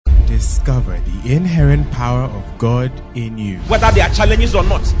discover the inherent power of God in you. Whether there are challenges or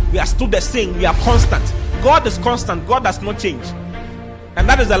not, we are still the same. We are constant. God is constant. God does not change. And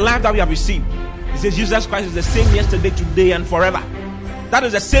that is the life that we have received. It says Jesus Christ is the same yesterday, today, and forever. That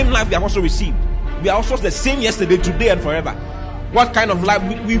is the same life we have also received. We are also the same yesterday, today, and forever. What kind of life?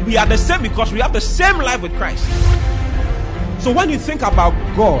 We are the same because we have the same life with Christ. So when you think about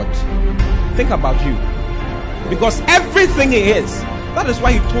God, think about you. Because everything He is, that is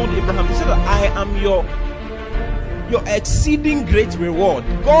why He told Abraham, He said, I am your exceeding great reward.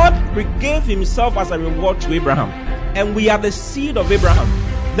 God gave Himself as a reward to Abraham. And we are the seed of Abraham.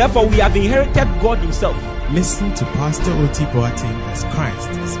 Therefore, we have inherited God Himself. Listen to Pastor O.T. Boateng as Christ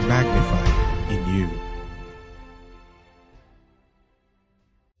is magnified in you.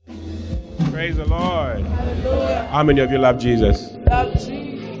 Praise the Lord. Hallelujah. How many of you love Jesus? Love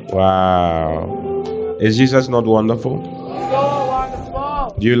Jesus. Wow. Is Jesus not wonderful? So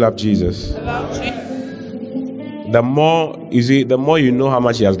wonderful. Do you love Jesus? I love Jesus. The more you know how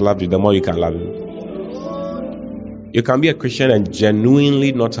much He has loved you, the more you can love Him. You can be a Christian and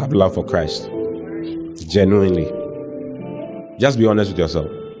genuinely not have love for Christ. Genuinely. Just be honest with yourself.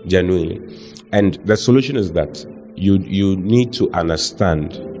 Genuinely. And the solution is that you need to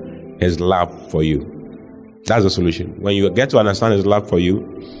understand His love for you. That's the solution. When you get to understand His love for you,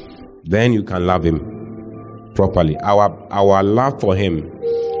 then you can love Him properly. Our love for Him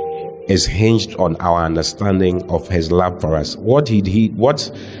is hinged on our understanding of His love for us. What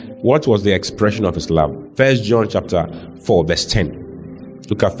was the expression of His love? 1 John chapter 4 verse 10.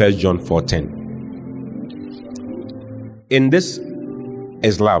 Look at 1 John 4:10. In this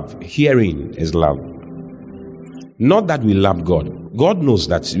is love. Herein is love. Not that we love God. God knows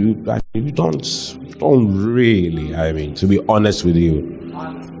that you don't really, to be honest with you.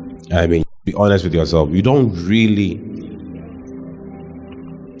 Be honest with yourself. You don't really.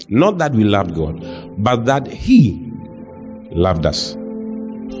 Not that we loved God, but that He loved us.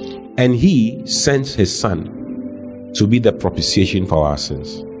 And He sent His Son to be the propitiation for our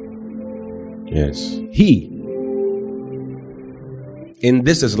sins. Yes. He. In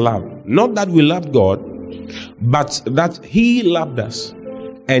this is love. Not that we loved God, but that He loved us.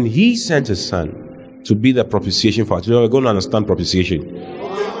 And He sent His Son to be the propitiation for us. We're going to understand propitiation.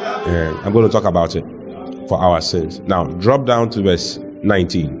 I'm going to talk about it for our sins. Now, drop down to verse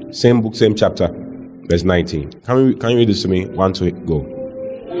 19. Same book, same chapter. Verse 19. Can you read this to me? 1, 2, go.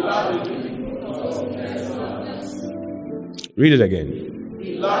 Read it again.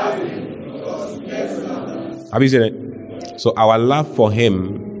 Have you seen it? So our love for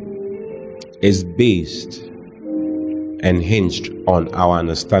Him is based and hinged on our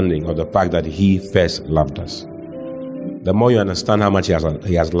understanding of the fact that He first loved us. The more you understand how much He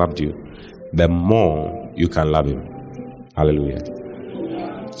has loved you, the more you can love Him. Hallelujah.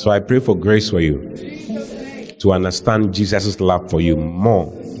 So I pray for grace for you to understand Jesus' love for you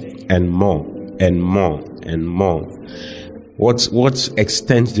more and more and more and more. What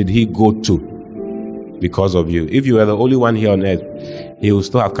extent did He go to because of you? If you were the only one here on earth, He will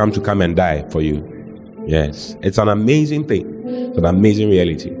still have come and die for you. Yes. It's an amazing thing. It's an amazing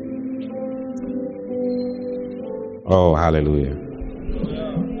reality. Oh, hallelujah.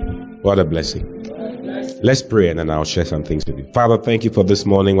 What a blessing. Let's pray and then I'll share some things with you. Father, thank You for this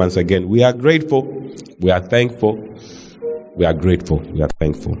morning once again. We are grateful. We are thankful. We are grateful. We are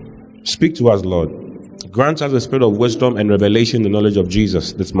thankful. Speak to us, Lord. Grant us the spirit of wisdom and revelation, the knowledge of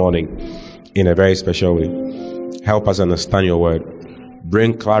Jesus this morning in a very special way. Help us understand Your word.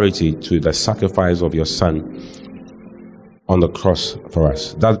 Bring clarity to the sacrifice of Your Son on the cross for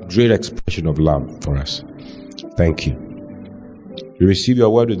us. That great expression of love for us. Thank You. We receive Your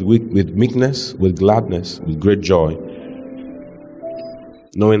word with meekness, with gladness, with great joy,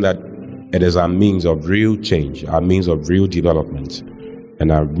 knowing that it is our means of real change, our means of real development,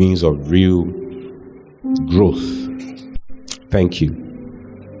 and our means of real growth. Thank You.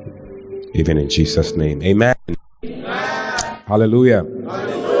 Even in Jesus' name. Amen. Hallelujah.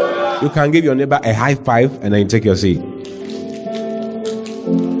 Hallelujah. You can give your neighbor a high five and then take your seat.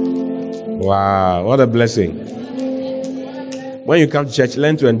 Wow, what a blessing. When you come to church,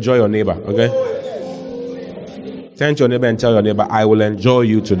 learn to enjoy your neighbor, okay? Turn to your neighbor and tell your neighbor, I will enjoy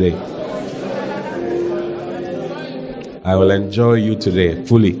you today. I will enjoy you today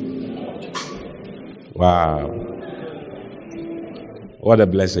fully. Wow. What a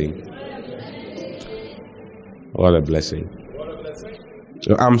blessing. What a blessing.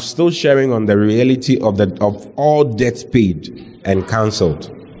 So I'm still sharing on the reality of all debts paid and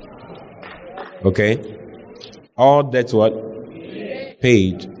cancelled. Okay? All debts what?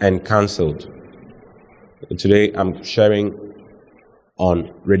 Paid and cancelled. Today I'm sharing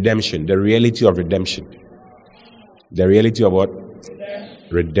on redemption, the reality of redemption. The reality of what?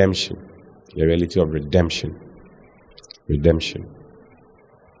 Redemption. The reality of redemption. Redemption.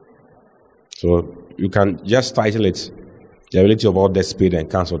 So you can just title it The Reality of All Debts Paid and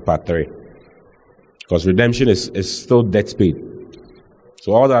Cancelled, Part 3. Because redemption is still debt paid.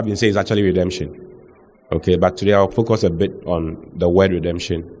 So all that I've been saying is actually redemption. Okay, but today I'll focus a bit on the word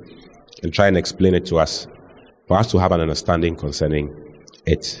redemption and try and explain it to us, for us to have an understanding concerning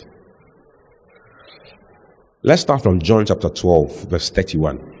it. Let's start from John chapter 12, verse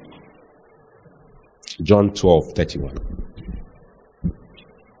 31. John 12, 31.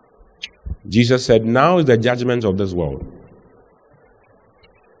 Jesus said, "Now is the judgment of this world.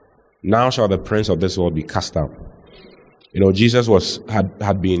 Now shall the prince of this world be cast out." You know, Jesus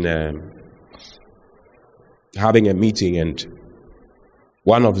had been having a meeting, and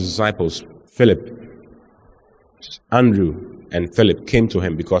one of his disciples, Philip, Andrew and Philip, came to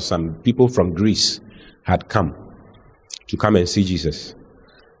him because some people from Greece had come and see Jesus.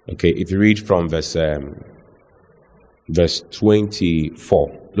 Okay, if you read from verse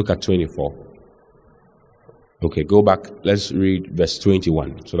 24, look at 24. Okay, go back. Let's read verse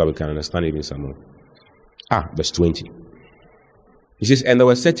 21 so that we can understand even some more. Verse 20. He says, "And there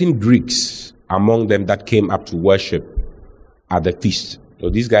were certain Greeks among them that came up to worship at the feast." So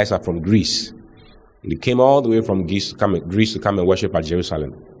these guys are from Greece. They came all the way from Greece to come and worship at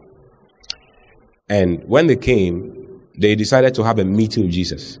Jerusalem. And when they came, they decided to have a meeting with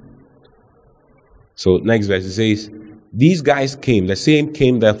Jesus. So next verse, it says, these guys came, the same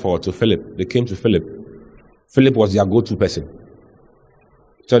came therefore to Philip. They came to Philip. Philip was their go-to person.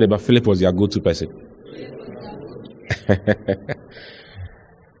 Tell them about Philip was their go-to person.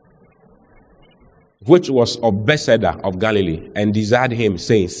 Which was of Bethsaida of Galilee, and desired him,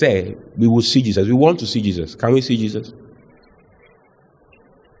 saying, "Say, we will see Jesus." We want to see Jesus. Can we see Jesus?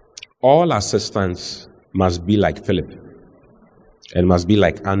 All assistants must be like Philip and must be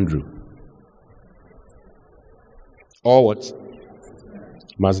like Andrew. All what?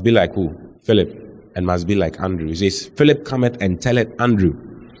 Must be like who? Philip, and must be like Andrew. He says, "Philip cometh and telleth Andrew."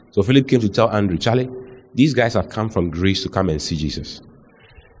 So Philip came to tell Andrew, "Charlie, these guys have come from Greece to come and see Jesus."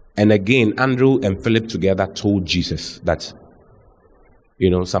 And again, Andrew and Philip together told Jesus that, you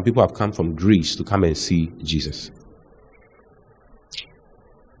know, some people have come from Greece to come and see Jesus.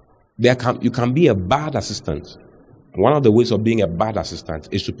 You can be a bad assistant. One of the ways of being a bad assistant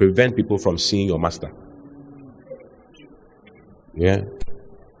is to prevent people from seeing your master. Yeah.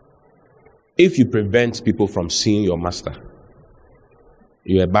 If you prevent people from seeing your master,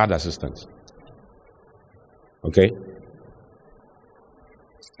 you're a bad assistant. Okay?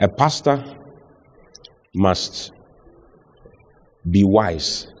 A pastor must be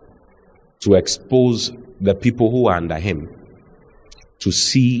wise to expose the people who are under him to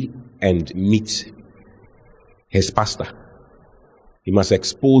see and meet his pastor. He must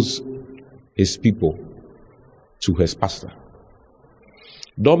expose his people to his pastor.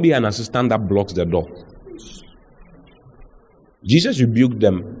 Don't be an assistant that blocks the door. Jesus rebuked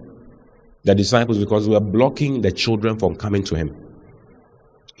them, the disciples, because they were blocking the children from coming to him.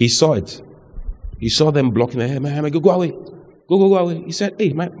 He saw it. He saw them blocking the hey, go away. Go away. He said,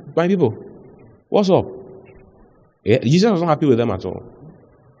 "Hey, my people, what's up?" Yeah, Jesus was not happy with them at all.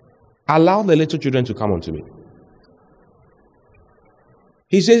 Allow the little children to come unto me.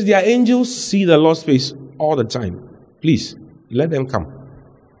 He says, their angels see the Lord's face all the time. Please, let them come.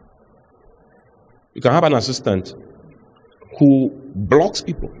 You can have an assistant who blocks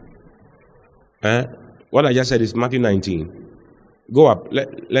people. What I just said is Matthew 19. Go up.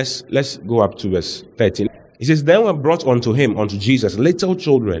 Let's go up to verse 13. He says, "Then were brought unto him, unto Jesus, little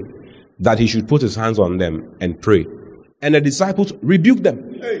children, that he should put his hands on them and pray. And the disciples rebuked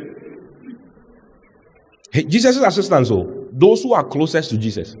them." Jesus' assistants, those who are closest to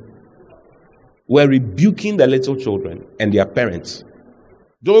Jesus, were rebuking the little children and their parents.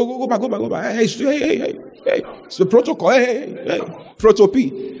 Go back. Hey. It's the protocol. Hey.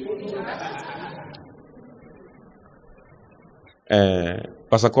 Proto-P.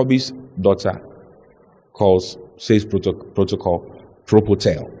 Pastor Kobe's daughter says protocol,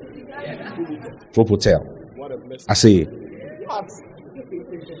 propotel. I say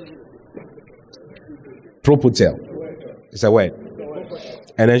propotel. It's a word.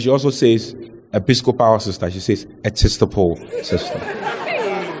 And then she also says Episcopal sister. She says Episcopal sister.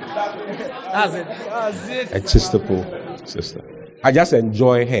 That's it. Episcopal sister. I just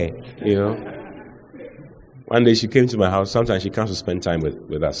enjoy her, you know. One day she came to my house. Sometimes she comes to spend time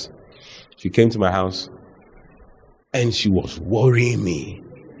with us. She came to my house and she was worrying me.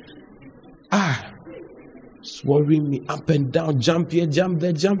 Swerving me up and down, jump here, jump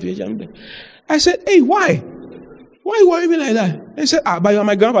there, jump here, jump there. I said, hey, why? Why you worry me like that? He said, but you're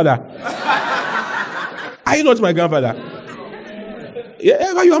my grandfather. Are you not my grandfather?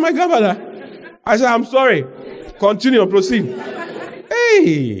 Yeah, but you are my grandfather. I said, I'm sorry. Continue, proceed.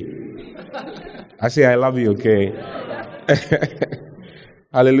 Hey. I say, I love you, okay?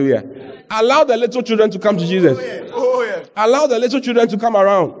 Hallelujah. Allow the little children to come to Jesus. Allow the little children to come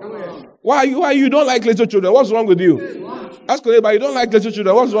around. Why you don't like little children? What's wrong with you? Ask me, but you don't like little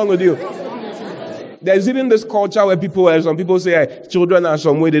children. What's wrong with you? There's even this culture where some people say children are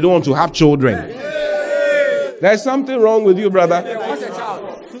some way. They don't want to have children. There's something wrong with you, brother.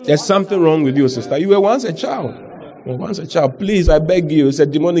 There's something wrong with you, sister. You were once a child. You were once a child. Please, I beg you. It's a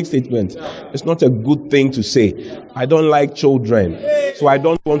demonic statement. It's not a good thing to say. I don't like children, so I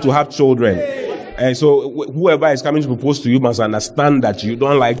don't want to have children. And so whoever is coming to propose to you must understand that you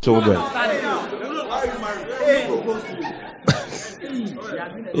don't like children.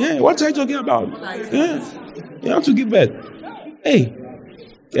 Yeah, what are you talking about? Yeah, you have to give birth. Hey,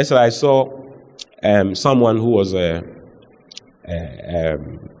 yesterday I saw someone who was a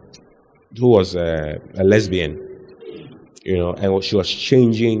lesbian, and she was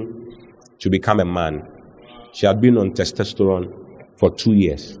changing to become a man. She had been on testosterone for 2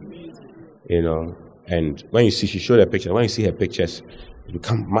 years, and when she showed her picture. When you see her pictures, you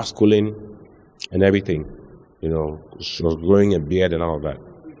become masculine and everything. She was growing a beard and all of that.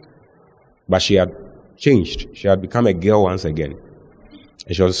 But she had changed. She had become a girl once again.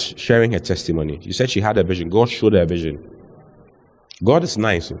 And she was sharing her testimony. She said she had a vision. God showed her a vision. God is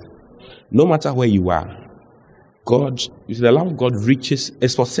nice. No matter where you are, the love of God reaches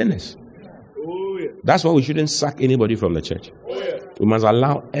is for sinners. That's why we shouldn't sack anybody from the church. We must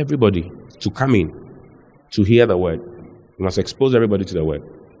allow everybody to come in to hear the word. We must expose everybody to the word.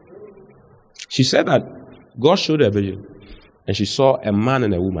 She said that God showed her a vision. And she saw a man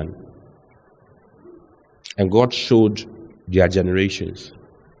and a woman. And God showed their generations.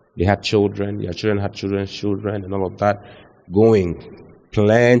 They had children, their children had children, and all of that going.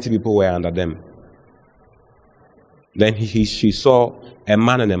 Plenty of people were under them. Then she saw a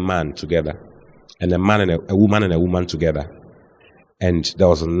man and a man together, and a man and a woman together. And there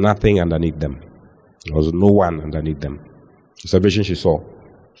was nothing underneath them. There was no one underneath them. It's a vision she saw.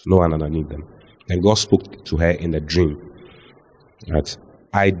 There's no one underneath them. And God spoke to her in a dream that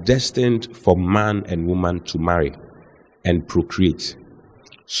I destined for man and woman to marry and procreate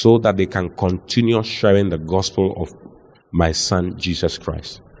so that they can continue sharing the gospel of my son Jesus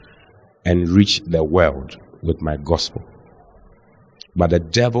Christ and reach the world with my gospel. But the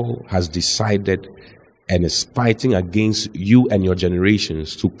devil has decided and is fighting against you and your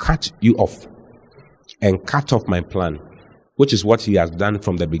generations to cut you off and cut off my plan, which is what he has done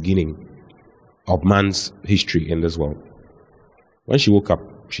from the beginning of man's history in this world. When she woke up,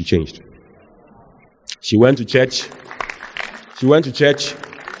 she changed. She went to church.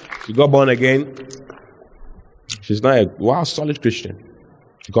 She got born again. She's now a solid Christian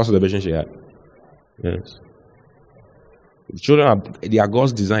because of the vision she had. Yes. The children they are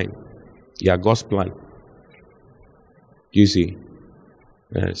God's design. They are God's plan. You see?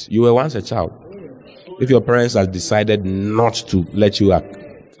 Yes. You were once a child. If your parents have decided not to let you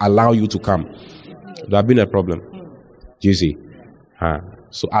allow you to come, there have been a problem. You see?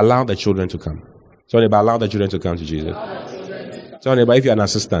 So allow the children to come. Tell neighbor, allow the children to come to Jesus. Tell neighbor, if you're an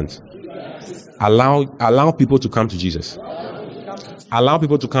assistant, allow people to come to Jesus. Allow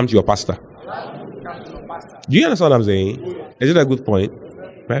people to come to your pastor. Do you understand what I'm saying? Is it a good point?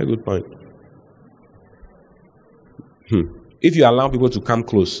 Very good point. If you allow people to come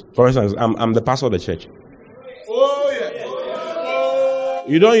close, for instance, I'm the pastor of the church.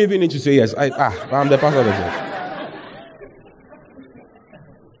 You don't even need to say yes. I'm the pastor of the church.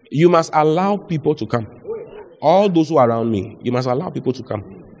 You must allow people to come. All those who are around me, you must allow people to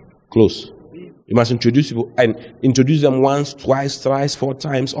come close. You must introduce people and introduce them once, twice, thrice, 4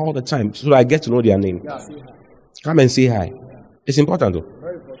 times, all the time, so that I get to know their name. Come and say hi. It's important though.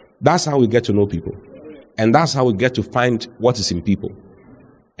 That's how we get to know people. And that's how we get to find what is in people.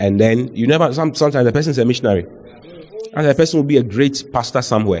 And then sometimes the person is a missionary. And the person will be a great pastor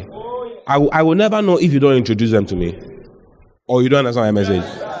somewhere. I will never know if you don't introduce them to me. Or you don't understand my message.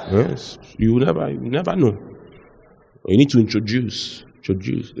 Yes. You never know. You need to introduce.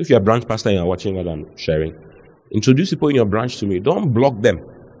 If you're a branch pastor and you're watching what I'm sharing, introduce people in your branch to me. Don't block them.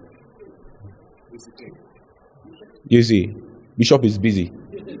 You see, Bishop is busy.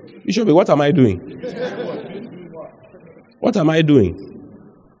 Bishop, what am I doing? What am I doing?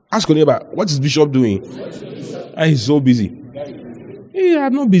 Ask your neighbor, what is Bishop doing? He's so busy. Yeah,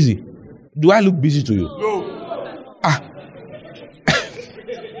 I'm not busy. Do I look busy to you? No.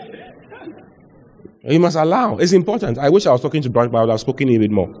 You must allow. It's important. I wish I was talking to Branch, but I would have spoken a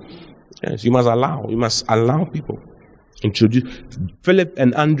bit more. Yes, you must allow. You must allow people. Philip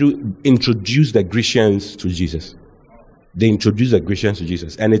and Andrew introduced the Grecians to Jesus. They introduced the Grecians to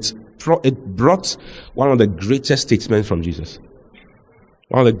Jesus. And it brought one of the greatest statements from Jesus.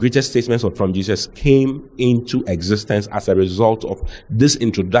 One of the greatest statements from Jesus came into existence as a result of this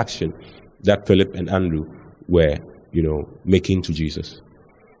introduction that Philip and Andrew were, making to Jesus.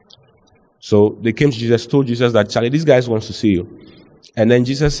 So they came to Jesus, told Jesus that, Charlie, these guys want to see you. And then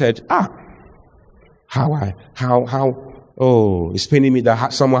Jesus said, it's paining me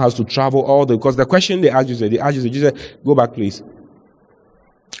that someone has to travel because the question they asked Jesus, Jesus, go back, please.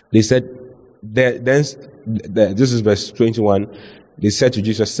 They said, this is verse 21. They said to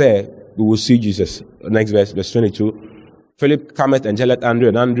Jesus, Sir, we will see Jesus. Next verse 22. Philip cometh and telleth Andrew,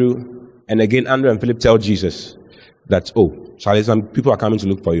 and again Andrew and Philip tell Jesus that, Charlie, some people are coming to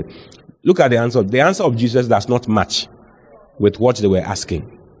look for you. Look at the answer. The answer of Jesus does not match with what they were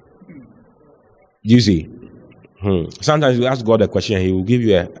asking. Do you see? Sometimes you ask God a question, He will give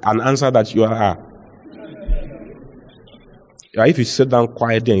you an answer that you are. If you sit down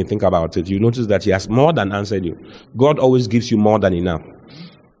quietly and you think about it, you notice that He has more than answered you. God always gives you more than enough.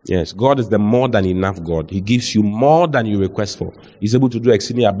 Yes, God is the more than enough God. He gives you more than you request for. He's able to do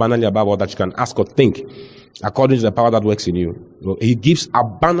exceedingly abundantly above all that you can ask or think, according to the power that works in you. He gives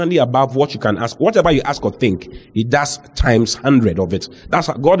abundantly above what you can ask. Whatever you ask or think, He does times 100 of it. That's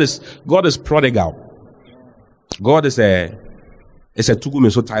how God is prodigal. God is a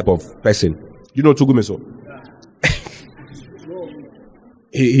Tugumeso type of person. You know Tugumeso?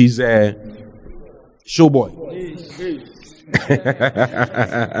 He's a showboy.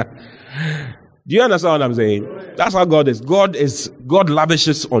 Do you understand what I'm saying? That's how God is. God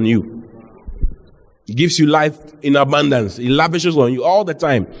lavishes on you. He gives you life in abundance. He lavishes on you all the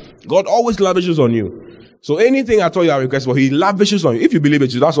time. God always lavishes on you. So anything at all you are request for, He lavishes on you. If you believe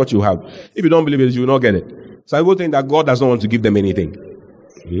it, that's what you have. If you don't believe it, you will not get it. Some people think that God does not want to give them anything.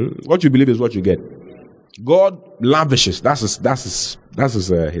 What you believe is what you get. God lavishes. That's his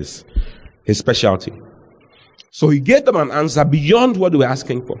specialty. So He gave them an answer beyond what they were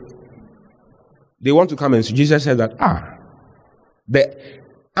asking for. They want to come and see. Jesus said that,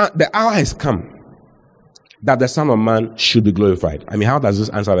 the hour has come that the Son of Man should be glorified. I mean, how does this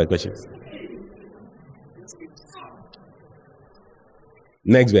answer the question?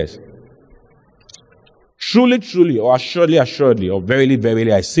 Next verse. Truly, truly, or assuredly, assuredly, or verily,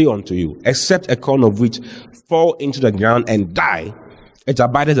 verily, I say unto you, except a corn of wheat fall into the ground and die, it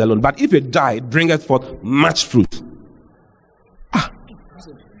abideth alone. But if it die, it bringeth forth much fruit.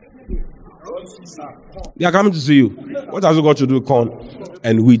 They are coming to see you. What has it got to do with corn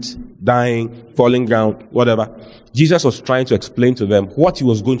and wheat, dying, falling ground, whatever? Jesus was trying to explain to them what He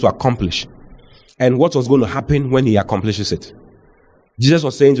was going to accomplish and what was going to happen when He accomplishes it. Jesus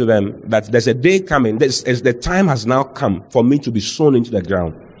was saying to them that there's a day coming, the time has now come for me to be sown into the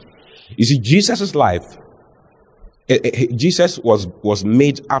ground. You see, Jesus' life, Jesus was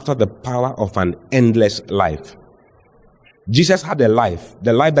made after the power of an endless life. Jesus had a life.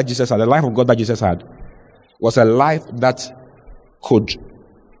 The life that Jesus had, the life of God that Jesus had, was a life that could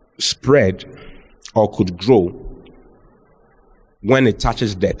spread or could grow when it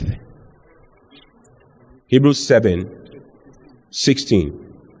touches death. Hebrews 7:16.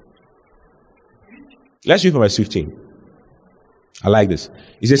 Let's read from verse 15. I like this.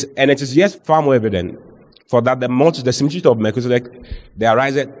 It says, and it is yet far more evident, for that the similitude of Melchizedek, there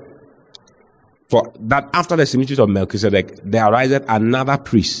ariseth, for that after the similitude of Melchizedek, there ariseth another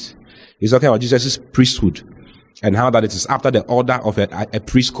priest. He's talking about Jesus' priesthood, and how that it is after the order of a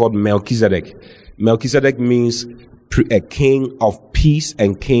priest called Melchizedek. Melchizedek means a king of peace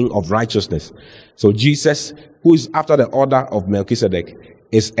and king of righteousness. So Jesus, who is after the order of Melchizedek,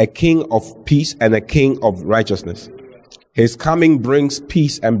 is a king of peace and a king of righteousness. His coming brings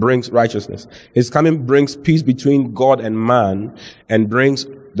peace and brings righteousness. His coming brings peace between God and man, and brings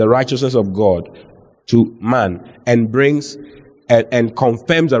the righteousness of God to man, and brings and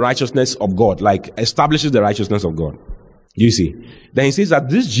confirms the righteousness of God, like establishes the righteousness of God. You see? Then he says that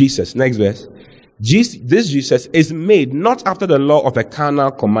this Jesus, next verse, this Jesus is made not after the law of a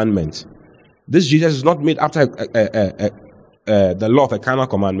carnal commandment. This Jesus is not made after the law of a carnal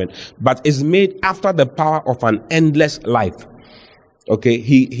commandment, but is made after the power of an endless life. Okay,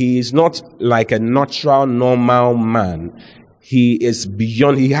 he is not like a natural, normal man. He is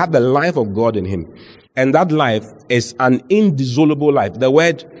beyond. He had the life of God in him, and that life is an indissoluble life. The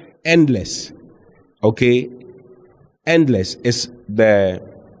word endless, okay, endless is the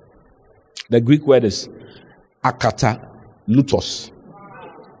Greek word is akatalutos.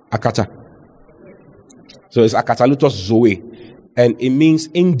 Akata. So it's akatalutos zoe. And it means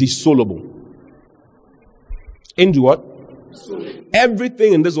indissoluble. Into what?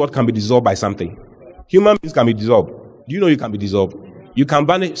 Everything in this world can be dissolved by something. Human beings can be dissolved. Do you know you can be dissolved? You can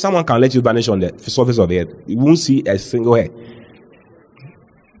vanish. Someone can let you vanish on the surface of the earth. You won't see a single hair.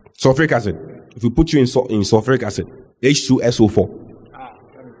 Sulfuric acid. If we put you in sulfuric acid, H2SO4.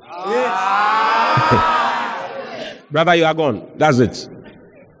 Brother, you are gone. That's it.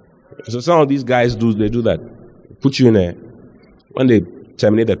 So some of these guys do that. Put you in a, when they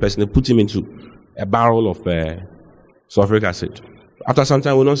terminate the person, they put him into a barrel of sulfuric acid. After some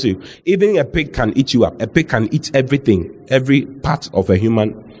time, we'll not see you. Even a pig can eat you up. A pig can eat everything, every part of a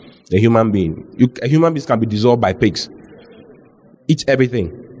human being. A human being can be dissolved by pigs. Eat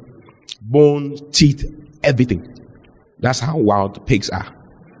everything. Bones, teeth, everything. That's how wild pigs are.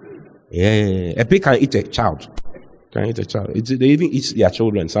 Yeah. A pig can eat a child. They even eat their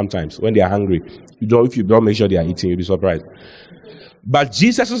children sometimes when they are hungry. If you don't make sure they are eating, you'll be surprised. But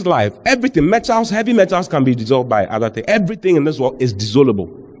Jesus' life, everything, metals, heavy metals can be dissolved by other things. Everything in this world is dissoluble.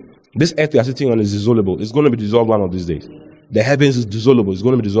 This earth we are sitting on is dissoluble. It's going to be dissolved one of these days. The heavens is dissoluble. It's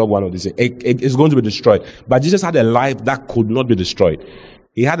going to be dissolved one of these days. It's going to be destroyed. But Jesus had a life that could not be destroyed.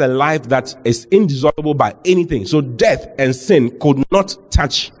 He had a life that is indissoluble by anything. So death and sin could not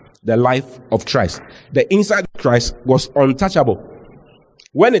touch the life of Christ. The inside of Christ was untouchable.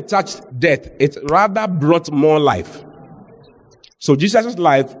 When it touched death, it rather brought more life. So Jesus'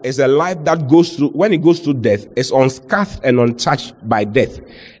 life is a life that goes through, when it goes through death, it's unscathed and untouched by death.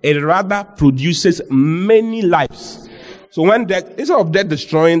 It rather produces many lives. So when death, instead of death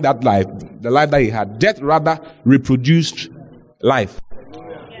destroying that life, the life that he had, death rather reproduced life.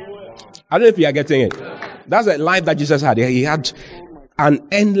 I don't know if you are getting it. That's the life that Jesus had. He had an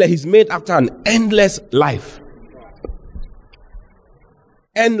endless, he's made after an endless life.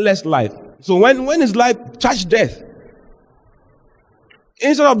 Endless life. So when his life touched death,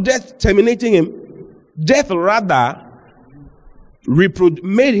 instead of death terminating him, death rather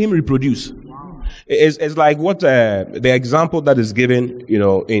made him reproduce. It's like what the example that is given,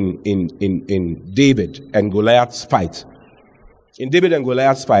 in David and Goliath's fight. In David and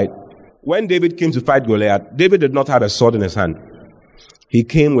Goliath's fight, when David came to fight Goliath, David did not have a sword in his hand. He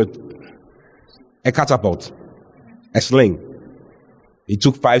came with a catapult, a sling. He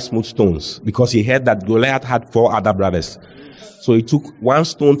took 5 smooth stones because he heard that Goliath had 4 other brothers. So he took 1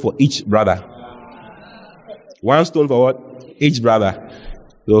 stone for each brother. 1 stone for what? Each brother.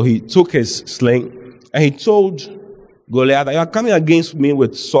 So he took his sling and he told Goliath, you are coming against me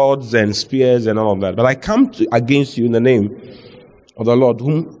with swords and spears and all of that. But I come against you in the name of the Lord,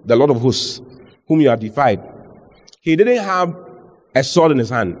 the Lord of hosts, whom you have defied. He didn't have a sword in his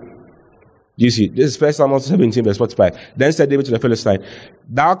hand. You see, this is 1 Samuel 17, verse 45. Then said David to the Philistine,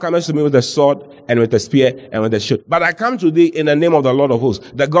 thou comest to me with a sword and with a spear and with a shield. But I come to thee in the name of the Lord of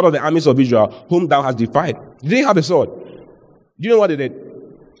hosts, the God of the armies of Israel, whom thou hast defied. He didn't have a sword. Do you know what he did?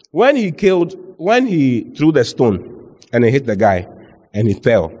 When he threw the stone and he hit the guy and he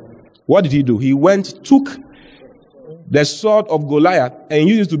fell, what did he do? He took the sword of Goliath and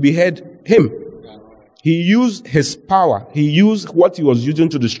used it to behead him. He used his power. He used what he was using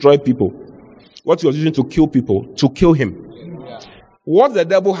to destroy people, what he was using to kill people, to kill him. What the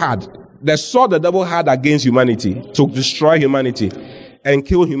devil had, the sword the devil had against humanity, to destroy humanity and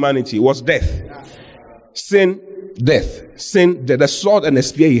kill humanity, was death. Sin, death. Sin, the sword and the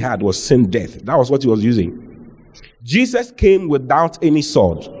spear he had was sin, death. That was what he was using. Jesus came without any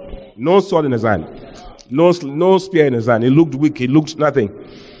sword. No sword in his hand. No spear in his hand. He looked weak. He looked nothing.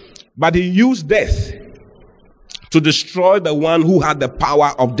 But he used death to destroy the one who had the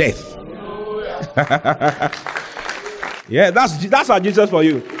power of death. Yeah, that's our Jesus for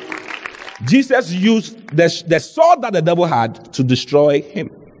you. Jesus used the sword that the devil had to destroy him.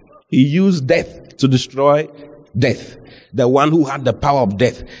 He used death to destroy death, the one who had the power of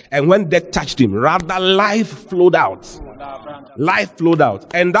death. And when death touched him, rather life flowed out. Life flowed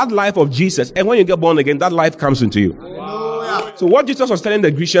out. And that life of Jesus, and when you get born again, that life comes into you. So what Jesus was telling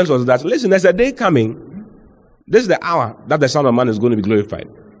the Christians was that, listen, there's a day coming. This is the hour that the Son of Man is going to be glorified.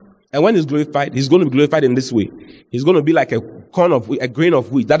 And when he's glorified, he's going to be glorified in this way. He's going to be like a grain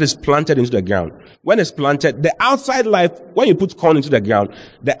of wheat that is planted into the ground. When it's planted, the outside life, when you put corn into the ground,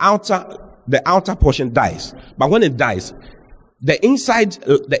 the outer portion dies. But when it dies, the inside,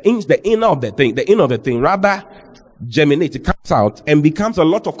 the inner of the thing rather germinates, it comes out and becomes a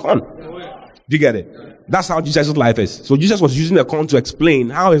lot of corn. Do you get it? That's how Jesus' life is. So Jesus was using the corn to explain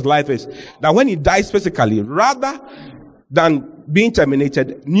how his life is. That when he dies physically, rather than being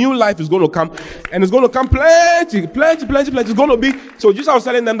terminated. New life is going to come, and it's going to come plenty. It's going to be. So Jesus was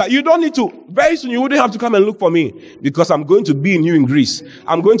telling them that you don't need to. Very soon you wouldn't have to come and look for me, because I'm going to be in you in Greece.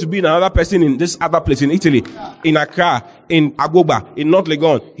 I'm going to be in another person in this other place in Italy, in Accra, in Agoba, in North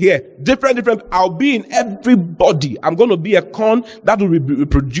Legon. Here, different. I'll be in everybody. I'm going to be a corn that will be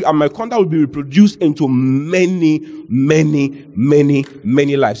reproduced, and my corn that will be reproduced into many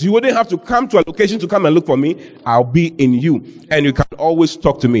lives. You wouldn't have to come to a location to come and look for me. I'll be in you, and you can always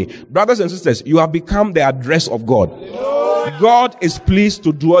talk to me. Brothers and sisters, you have become the address of God. God is pleased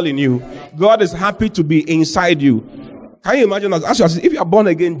to dwell in you. God is happy to be inside you. Can you imagine that? If you are born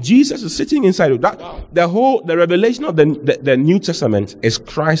again, Jesus is sitting inside you. That the revelation of the New Testament is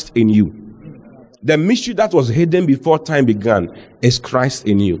Christ in you. The mystery that was hidden before time began is Christ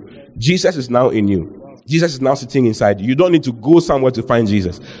in you. Jesus is now in you. Jesus is now sitting inside you. You don't need to go somewhere to find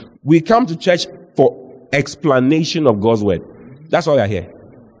Jesus. We come to church for explanation of God's word. That's why we are here.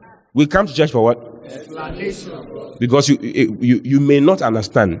 We come to church for what? Explanation of God. Because you may not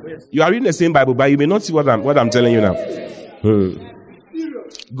understand. You are reading the same Bible, but you may not see what I'm telling you now.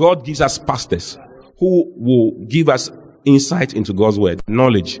 God gives us pastors who will give us insight into God's word,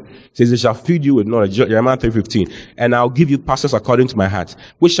 knowledge. It says, they shall feed you with knowledge. Jeremiah 3:15. And I'll give you pastors according to my heart,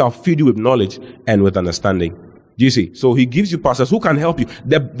 which shall feed you with knowledge and with understanding. Do you see? So he gives you pastors who can help you.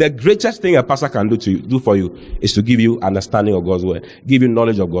 The greatest thing a pastor can do for you is to give you understanding of God's word, give you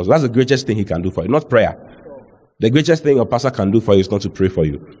knowledge of God's word. That's the greatest thing he can do for you, not prayer. The greatest thing a pastor can do for you is not to pray for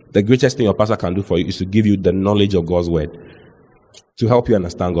you. The greatest thing a pastor can do for you is to give you the knowledge of God's word, to help you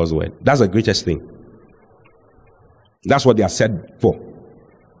understand God's word. That's the greatest thing. That's what they are said for.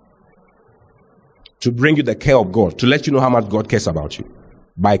 To bring you the care of God, to let you know how much God cares about you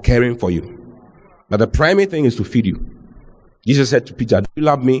by caring for you. But the primary thing is to feed you. Jesus said to Peter, do you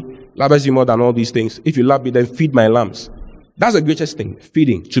love me? Love you more than all these things. If you love me, then feed my lambs. That's the greatest thing.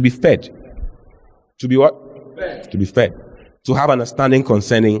 Feeding. To be fed. To be what? Fed. To be fed. To have understanding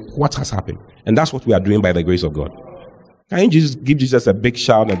concerning what has happened. And that's what we are doing by the grace of God. Can you just give Jesus a big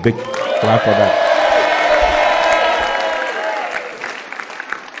shout, a big clap for that?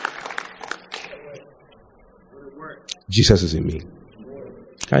 Jesus is in me.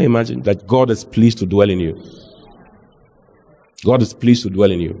 Can you imagine that God is pleased to dwell in you? God is pleased to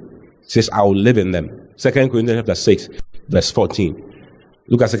dwell in you. He says, I will live in them. 2 Corinthians chapter 6, verse 14.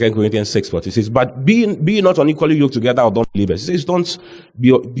 Look at 2 Corinthians 6, 14. It says, but be not unequally yoked together with unbelievers. It says, don't be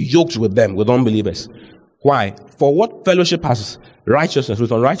yoked with them, with unbelievers. Why? For what fellowship has righteousness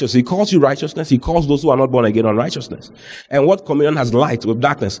with unrighteousness? He calls you righteousness. He calls those who are not born again unrighteousness. And what communion has light with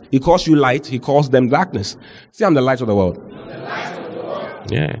darkness? He calls you light. He calls them darkness. See, I'm the light of the world.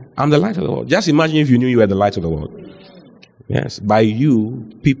 Yeah, I'm the light of the world. Just imagine if you knew you were the light of the world. Yes, by you,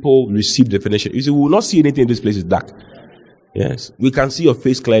 people receive definition. You see, we will not see anything in this place is dark. Yes, we can see your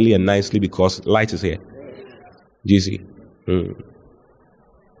face clearly and nicely because light is here. Do you see?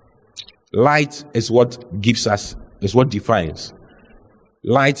 Light is what gives us, is what defines.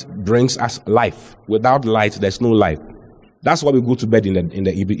 Light brings us life. Without light, there's no life. That's why we go to bed in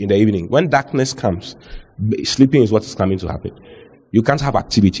the evening. When darkness comes, sleeping is what is coming to happen. You can't have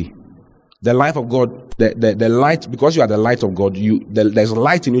activity. The life of God, the light, because you are the light of God, there's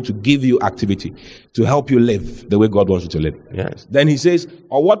light in you to give you activity, to help you live the way God wants you to live. Yes. Then he says,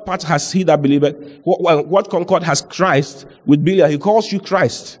 or what part has he that believeth? What concord has Christ with Belial? He calls you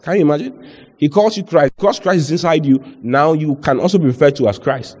Christ. Can you imagine? He calls you Christ. Because Christ is inside you, now you can also be referred to as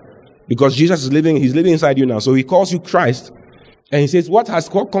Christ. Because Jesus is living, he's living inside you now. So he calls you Christ. And he says, what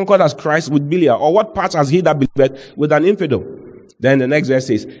concord has Christ with Belial? Or what part has he that believeth with an infidel? Then the next verse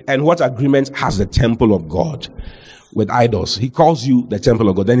says, and what agreement has the temple of God with idols? He calls you the temple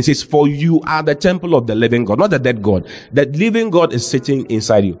of God. Then he says, for you are the temple of the living God, not the dead God. The living God is sitting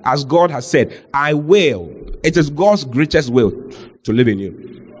inside you. As God has said, I will. It is God's greatest will to live in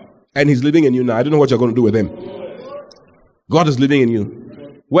you. And he's living in you now. I don't know what you're going to do with him. God is living in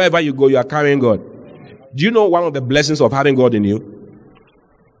you. Wherever you go, you are carrying God. Do you know one of the blessings of having God in you?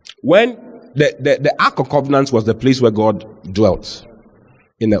 When the Ark of Covenant was the place where God dwelt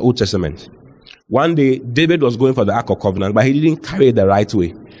in the Old Testament. One day, David was going for the Ark of Covenant, but he didn't carry it the right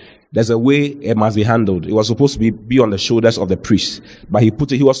way. There's a way it must be handled. It was supposed to be on the shoulders of the priest, but he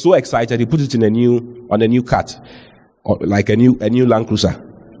was so excited, he put it on a new cart, like a new Land Cruiser.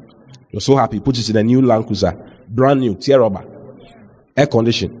 He was so happy, he put it in a new Land Cruiser, brand new, tear rubber, air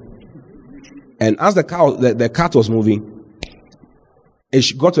conditioned. And as the cart was moving,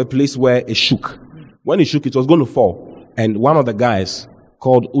 it got to a place where it shook. When it shook, it was going to fall. And one of the guys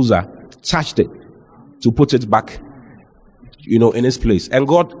called Uzzah touched it to put it back, in its place. And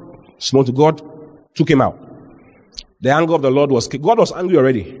God took him out. The anger of the Lord was, God was angry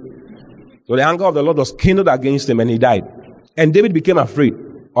already. So the anger of the Lord was kindled against him and he died. And David became afraid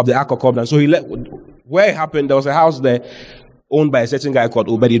of the Ark of Covenant. So he left. Where it happened, there was a house there owned by a certain guy called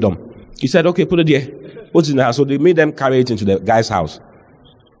Obed-Edom. He said, okay, put it there. Put it in the house. So they made them carry it into the guy's house.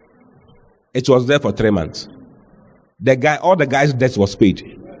 It was there for 3 months. All the guy's debts was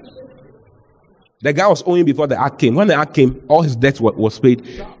paid. The guy was owing before the Ark came. When the Ark came, all his debts was paid.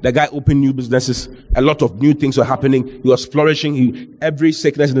 The guy opened new businesses. A lot of new things were happening. He was flourishing. Every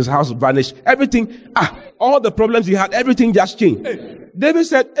sickness in his house vanished. Everything, all the problems he had, everything just changed. David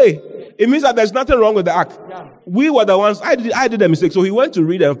said, hey, it means that there's nothing wrong with the Ark. We were the ones, I did a mistake. So he went to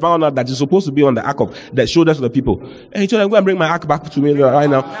read and found out that it's supposed to be on the Ark of the shoulders of the people. And he told them, go and bring my Ark back to me right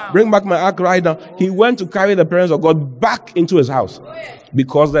now. Bring back my Ark right now. He went to carry the presence of God back into his house.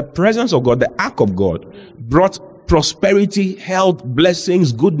 Because the presence of God, the Ark of God, brought prosperity, health,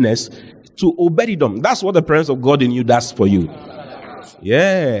 blessings, goodness to Obed-Edom. That's what the presence of God in you does for you.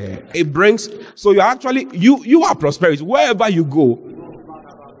 Yeah. It brings, so you actually, you are prosperity. Wherever you go,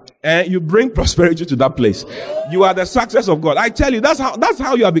 and you bring prosperity to that place. You are the success of God. I tell you, that's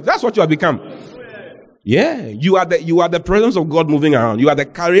how you are. That's what you have become. Yeah, you are the presence of God moving around. You are the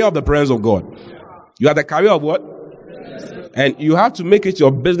carrier of the presence of God. You are the carrier of what? And you have to make it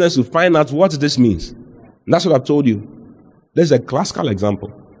your business to find out what this means. That's what I've told you. There's a classical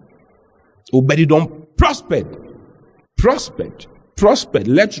example. Obed-Edom prospered,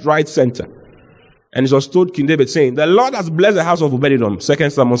 left, right, center. And it was told King David saying, the Lord has blessed the house of Obed-Edom, 2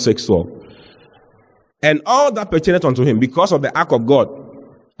 Samuel 6:12. And all that pertained unto him because of the Ark of God.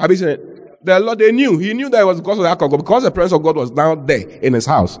 He said, the Lord, he knew that it was because of the Ark of God, because the presence of God was down there in his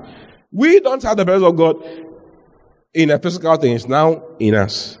house. We don't have the presence of God in a physical thing, it's now in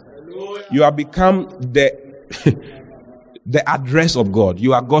us. You have become the address of God.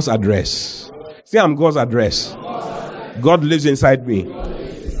 You are God's address. See, I'm God's address. God lives inside me.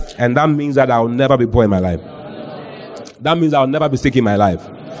 And that means that I'll never be poor in my life. That means I'll never be sick in my life.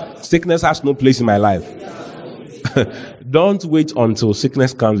 Sickness has no place in my life. Don't wait until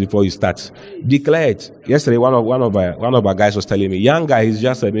sickness comes before you start. Declare it. Yesterday, one of our guys was telling me, young guy, he's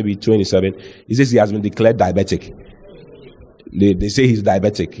just maybe 27. He says he has been declared diabetic. They say he's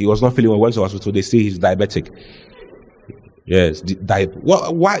diabetic. He was not feeling well, went to hospital. They say he's diabetic. Yes,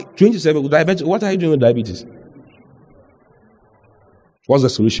 why 27 with diabetes? What are you doing with diabetes? What's the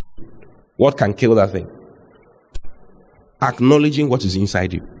solution? What can kill that thing? Acknowledging what is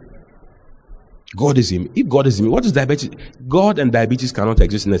inside you. God is in me. If God is in me, what is diabetes? God and diabetes cannot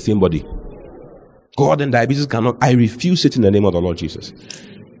exist in the same body. God and diabetes cannot. I refuse it in the name of the Lord Jesus.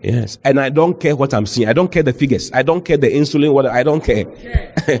 Yes. And I don't care what I'm seeing. I don't care the figures. I don't care the insulin. I don't care.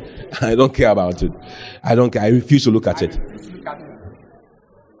 I don't care about it. I don't care. I refuse to look at it.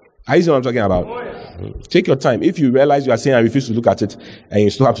 Are you see what I'm talking about? Take your time. If you realize you are saying I refuse to look at it and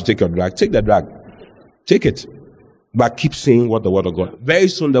you still have to take your drug, take the drug. Take it. But keep saying what the word of God. Very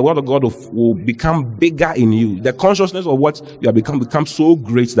soon the word of God will become bigger in you. The consciousness of what you have become so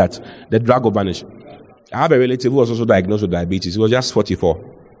great that the drug will vanish. I have a relative who was also diagnosed with diabetes. He was just 44.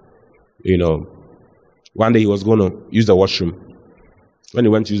 One day he was going to use the washroom. When he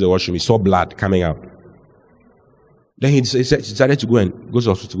went to use the washroom, he saw blood coming out. Then he decided to go to the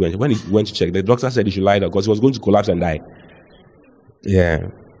hospital. When he went to check, the doctor said he should lie down because he was going to collapse and die. Yeah.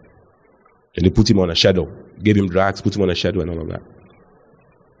 And they put him on a shadow. Gave him drugs, put him on a shadow and all of that.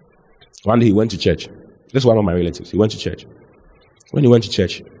 One day he went to church. This is one of my relatives. He went to church. When he went to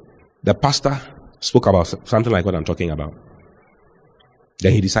church, the pastor spoke about something like what I'm talking about.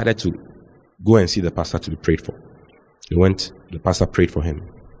 Then he decided to go and see the pastor to be prayed for. He went, the pastor prayed for him.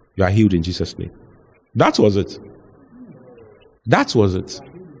 You are healed in Jesus' name. That was it. That was it.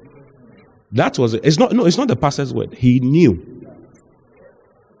 That was it. It's not the pastor's word. He knew.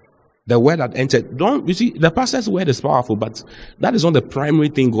 The word that entered. You see, the pastor's word is powerful, but that is not the primary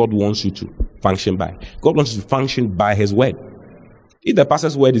thing God wants you to function by. God wants you to function by his word. If the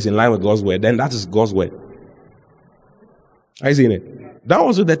pastor's word is in line with God's word, then that is God's word. Are you seeing it? That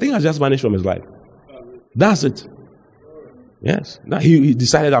was it. The thing has just vanished from his life. That's it. Yes. Now he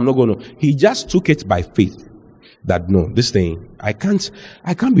decided I'm not going to. He just took it by faith. That no, this thing, I can't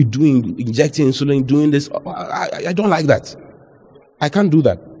be injecting insulin, doing this. I don't like that. I can't do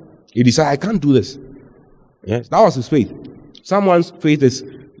that. He decided, I can't do this. Yes, that was his faith. Someone's faith is,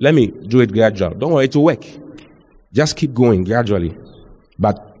 let me do it gradually. Don't worry, it will work. Just keep going gradually.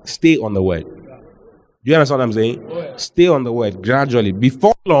 But stay on the word. Do you understand what I'm saying? Stay on the word gradually.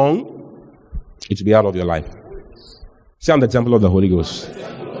 Before long, it will be out of your life. See, I'm the temple of the Holy Ghost.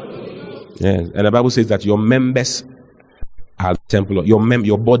 Yes, and the Bible says that your members are the temple of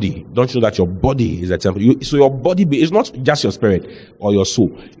your body. Don't you know that your body is a temple? So your body is not just your spirit or your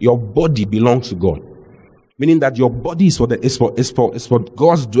soul. Your body belongs to God. Meaning that your body is for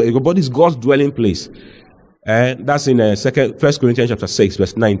God's your body is God's dwelling place. And that's in 1 Corinthians chapter 6,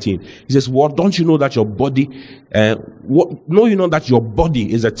 verse 19. He says, "What don't you know that your body? You know that your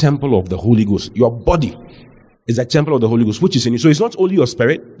body is a temple of the Holy Ghost. Your body is a temple of the Holy Ghost, which is in you. So it's not only your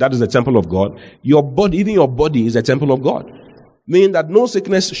spirit that is the temple of God. Your body, even your body, is a temple of God. Meaning that no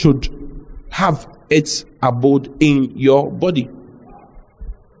sickness should have its abode in your body.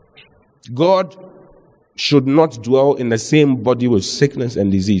 God should not dwell in the same body with sickness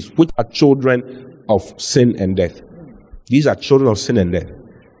and disease, which are children of sin and death." These are children of sin and death.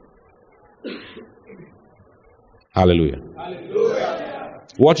 Hallelujah. Hallelujah.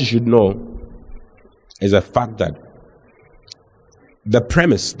 What you should know is the fact that the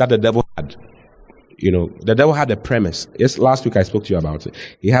premise that the devil had, the devil had a premise. Yes, last week I spoke to you about it.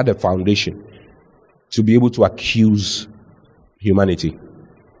 He had a foundation to be able to accuse humanity.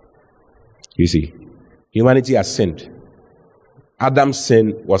 You see, humanity has sinned. Adam's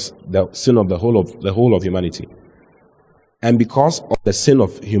sin was the sin of the whole of humanity. And because of the sin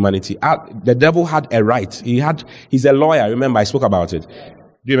of humanity, the devil had a right. He's a lawyer. Remember, I spoke about it.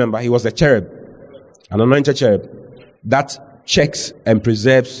 Do you remember? He was a cherub, an anointed cherub that checks and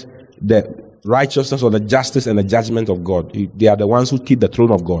preserves the righteousness or the justice and the judgment of God. They are the ones who keep the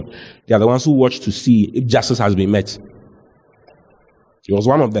throne of God. They are the ones who watch to see if justice has been met. He was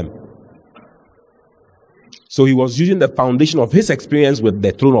one of them. So he was using the foundation of his experience with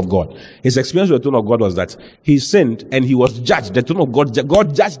the throne of God. His experience with the throne of God was that he sinned and he was judged. The throne of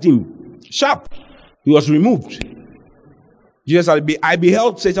God judged him sharp. He was removed. Jesus said, "I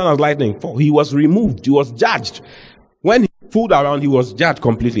beheld Satan as lightning." For he was removed. He was judged. When he fooled around, he was judged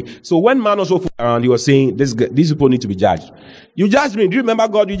completely. So when man also fooled around, he was saying, these people need to be judged. You judged me. Do you remember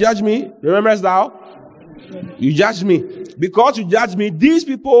God? You judged me. Rememberest thou? You judged me. Because you judged me, these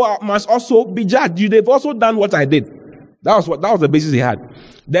people must also be judged. They've also done what I did. That was the basis he had.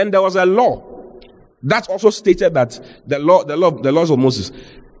 Then there was a law that also stated that the laws of Moses,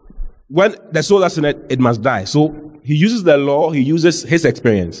 when the soul has sinned, it must die. So he uses the law, he uses his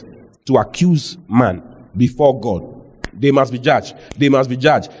experience to accuse man before God. They must be judged. They must be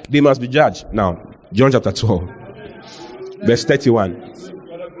judged. They must be judged. Now, John chapter 12, verse 31.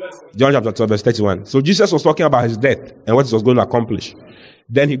 John chapter 12, verse 31. So Jesus was talking about his death and what he was going to accomplish.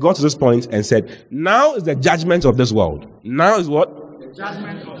 Then he got to this point and said, "Now is the judgment of this world." Now is what? The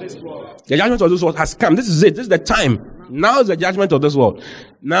judgment of this world. The judgment of this world has come. This is it. This is the time. Now is the judgment of this world.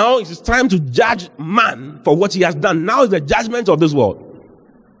 Now it is time to judge man for what he has done. Now is the judgment of this world.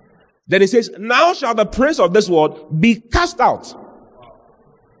 Then he says, "Now shall the prince of this world be cast out."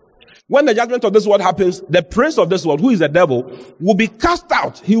 When the judgment of this world happens, the prince of this world, who is the devil, will be cast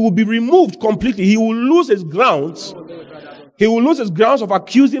out. He will be removed completely. He will lose his grounds. He will lose his grounds of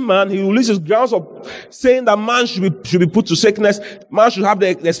accusing man. He will lose his grounds of saying that man should be put to sickness. Man should have the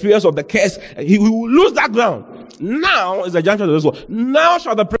experience of the curse. He will lose that ground. Now is the judgment of this world. Now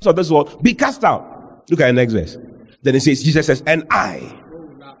shall the prince of this world be cast out. Look at the next verse. Then Jesus says, and I,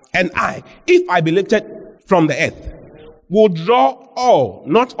 if I be lifted from the earth, will draw all,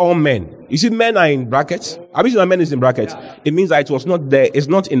 not all men. You see, men are in brackets. I mean, men is in brackets. It means that it was not there. It's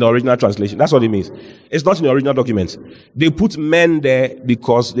not in the original translation. That's what it means. It's not in the original document. They put men there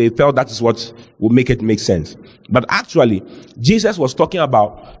because they felt that is what would make it make sense. But actually, Jesus was talking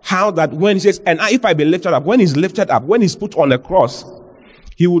about how that when he says, and if I be lifted up, when he's lifted up, when he's put on the cross,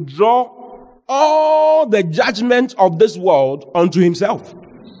 he will draw all the judgment of this world unto himself.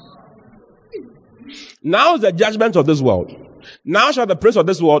 Now is the judgment of this world. Now shall the prince of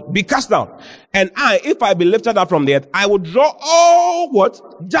this world be cast out. And I, if I be lifted up from the earth, I will draw all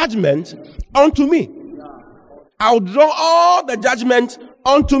what? Judgment unto me. I will draw all the judgment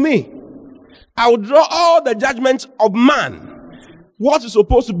unto me. I will draw all the judgment of man. What is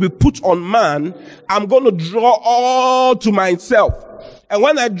supposed to be put on man, I'm going to draw all to myself. And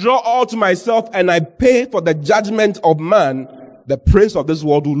when I draw all to myself and I pay for the judgment of man, the prince of this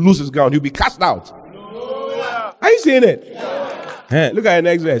world will lose his ground. He'll be cast out. Are you seeing it? Look at the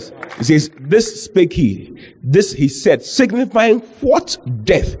next verse. It says, this spake he. This he said, signifying what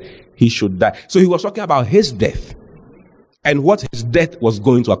death he should die. So he was talking about his death and what his death was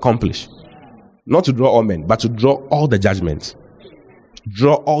going to accomplish. Not to draw all men, but to draw all the judgment.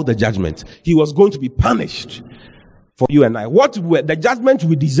 Draw all the judgment. He was going to be punished for you and I. What were the judgment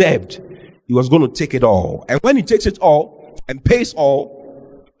we deserved? He was going to take it all. And when he takes it all and pays all,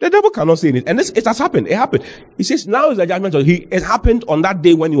 the devil cannot say it. And it has happened. It happened. He says, now is the judgment. It happened on that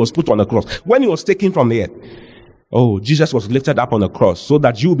day when he was put on the cross. When he was taken from the earth. Oh, Jesus was lifted up on the cross so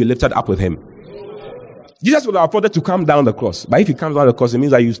that you will be lifted up with him. Jesus would have afforded to come down the cross. But if he comes down the cross, it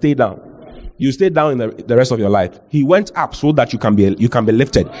means that you stay down. You stay down in the rest of your life. He went up so that you can be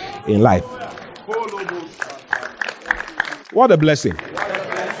lifted in life. What a blessing.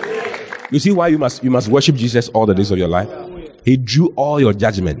 You see why you must worship Jesus all the days of your life? He drew all your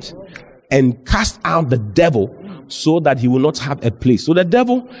judgment and cast out the devil so that he will not have a place. So the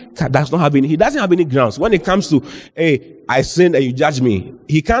devil doesn't have any grounds. When it comes to, hey, I sinned and you judge me,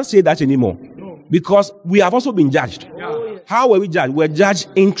 he can't say that anymore. Because we have also been judged. How were we judged? We're judged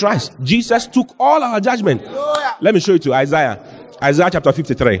in Christ. Jesus took all our judgment. Let me show you to Isaiah chapter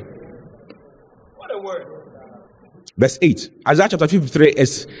 53. What a word. Verse 8. Isaiah chapter 53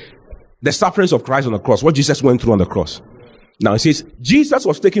 is the sufferings of Christ on the cross, what Jesus went through on the cross. Now it says, Jesus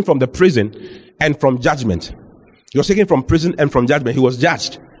was taken from the prison and from judgment. He was taken from prison and from judgment. He was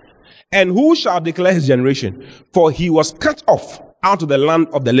judged. And who shall declare his generation? For he was cut off out of the land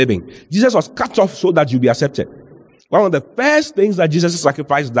of the living. Jesus was cut off so that you be accepted. One of the first things that Jesus'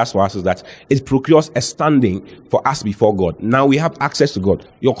 sacrifice does for us is that it procures a standing for us before God. Now we have access to God.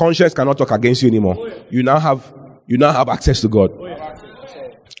 Your conscience cannot talk against you anymore. You now have access to God.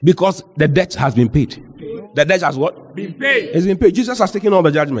 Because the debt has been paid. The debt has what? Been paid. It's been paid. Jesus has taken all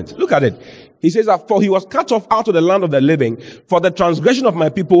the judgment. Look at it. He says that for he was cut off out of the land of the living. For the transgression of my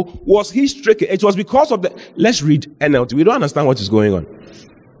people was he stricken. It was because of the... Let's read NLT. We don't understand what is going on.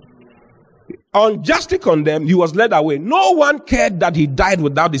 Unjustly condemned, he was led away. No one cared that he died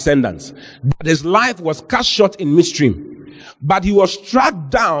without descendants. That his life was cut short in midstream. But he was struck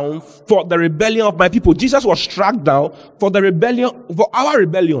down for the rebellion of my people. Jesus was struck down for the rebellion, for our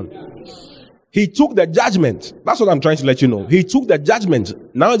rebellion. He took the judgment. That's what I'm trying to let you know. He took the judgment.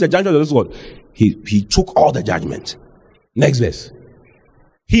 Now it's the judgment of this world. He took all the judgment. Next verse.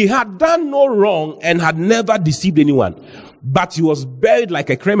 He had done no wrong and had never deceived anyone. But he was buried like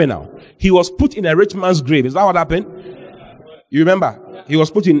a criminal. He was put in a rich man's grave. Is that what happened? You remember? He was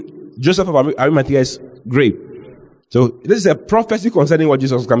put in Joseph of Arimathea's grave. So this is a prophecy concerning what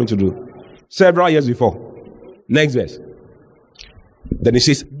Jesus was coming to do. Several years before. Next verse. Then he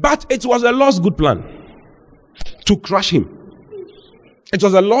says, but it was the Lord's good plan to crush him. It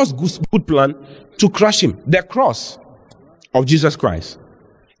was the Lord's good plan to crush him. The cross of Jesus Christ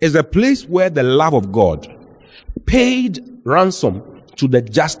is a place where the love of God paid ransom to the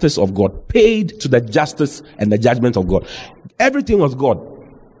justice of God, paid to the justice and the judgment of God. Everything was God.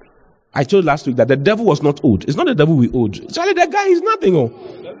 I told last week that the devil was not owed. It's not the devil we owed. Charlie, that guy is nothing.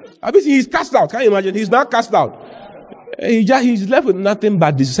 Obviously, he's cast out. Can you imagine? He's not cast out. He's left with nothing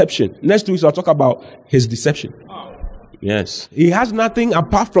but deception. Next week, I'll talk about his deception. Yes. He has nothing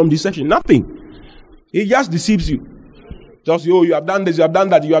apart from deception. Nothing. He just deceives you. Just, you have done this, you have done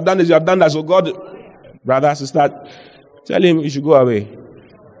that, you have done this, you have done that. So God, brother, sister, tell him you should go away.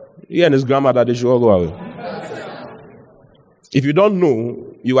 He and his grandmother, they should all go away. If you don't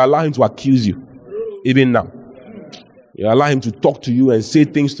know, you allow him to accuse you. Even now. You allow him to talk to you and say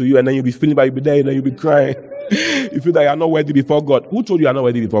things to you, and then you'll be feeling bad, you'll be there, and then you'll be crying. You feel that you are not worthy before God. Who told you are not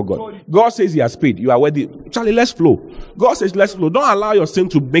worthy before God? God says he has paid. You are worthy. Charlie, let's flow. God says let's flow. Don't allow your sin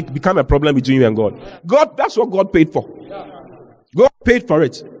to become a problem between you and God. God, that's what God paid for. God paid for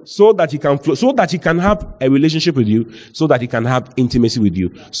it so that he can flow, so that he can have a relationship with you, so that he can have intimacy with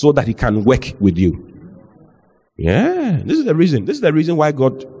you, so that he can work with you. Yeah, this is the reason. This is the reason why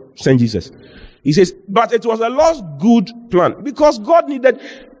God sent Jesus. He says, but it was the Lord's good plan because God needed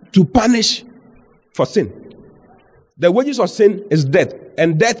to punish for sin. The wages of sin is death,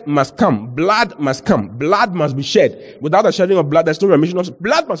 and death must come. Blood must come. Blood must be shed. Without the shedding of blood, there's no remission of sin.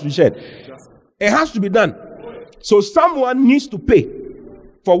 Blood must be shed. It has to be done. So someone needs to pay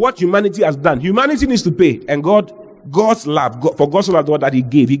for what humanity has done. Humanity needs to pay, and God's love, for God's love that He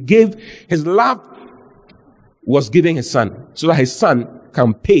gave His love was giving His Son, so that His Son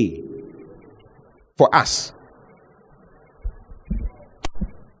can pay for us.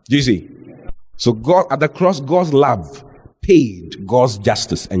 Do you see? So God, at the cross, God's love paid God's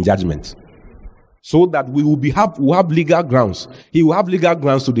justice and judgment. So that we will have legal grounds. He will have legal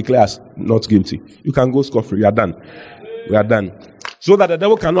grounds to declare us not guilty. You can go scot-free. You are done. We are done. So that the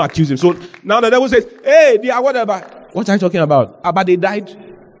devil cannot accuse him. So now the devil says, hey, they are whatever. What are you talking about? But they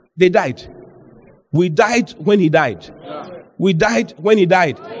died. They died. We died when he died. We died when he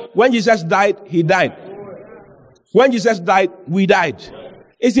died. When Jesus died, he died. When Jesus died, we died.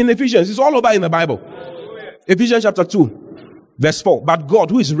 It's in Ephesians. It's all over in the Bible. Ephesians chapter 2, verse 4. But God,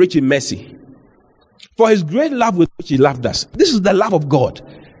 who is rich in mercy, for his great love with which he loved us. This is the love of God.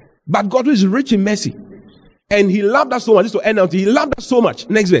 But God, who is rich in mercy, and he loved us so much. This is to NLT. He loved us so much.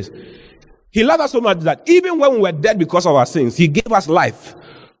 Next verse. He loved us so much that even when we were dead because of our sins, he gave us life.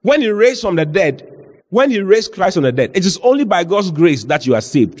 When he raised from the dead, when he raised Christ from the dead, it is only by God's grace that you are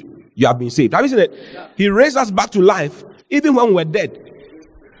saved. You have been saved. Have you seen it? He raised us back to life even when we were dead.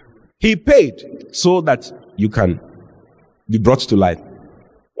 He paid so that you can be brought to life.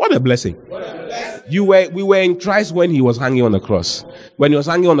 What a blessing. We were in Christ when he was hanging on the cross. When he was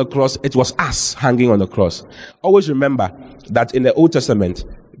hanging on the cross, it was us hanging on the cross. Always remember that in the Old Testament,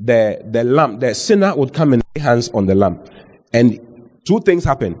 the lamb, the sinner would come and lay hands on the lamb. And two things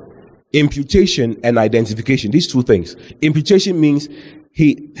happen. Imputation and identification. These two things. Imputation means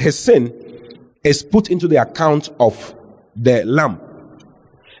his sin is put into the account of the lamb.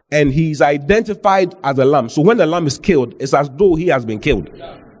 And he's identified as a lamb. So when the lamb is killed, it's as though he has been killed.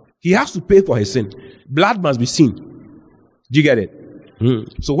 He has to pay for his sin. Blood must be seen. Do you get it?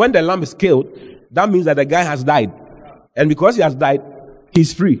 So when the lamb is killed, that means that the guy has died. And because he has died,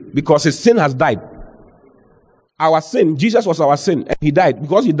 he's free. Because his sin has died. Our sin, Jesus was our sin. And he died.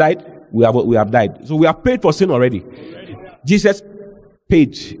 Because he died, we have died. So we have paid for sin already. Jesus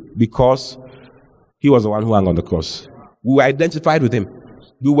paid because he was the one who hung on the cross. We were identified with him.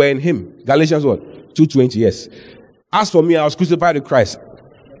 We were in him. Galatians what? 2:20, yes. As for me, I was crucified with Christ.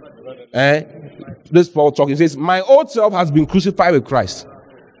 This Paul talking says, my old self has been crucified with Christ.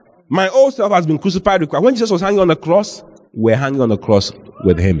 My old self has been crucified with Christ. When Jesus was hanging on the cross, we're hanging on the cross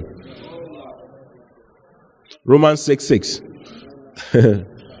with him. Romans 6:6.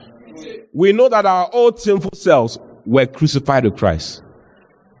 We know that our old sinful selves were crucified with Christ.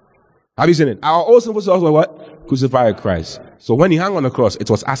 Have you seen it? Our old sinful selves were what? Crucified with Christ. So when he hung on the cross, it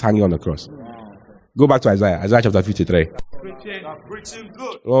was us hanging on the cross. Go back to Isaiah chapter 53.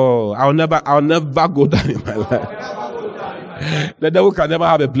 Oh, I'll never go down in my life. The devil can never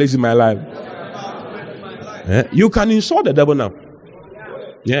have a place in my life. You can insult the devil now.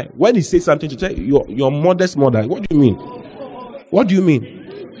 Yeah. When he says something to tell you, your modest mother, what do you mean? What do you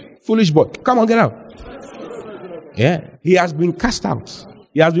mean? Foolish boy. Come on, get out. Yeah. He has been cast out.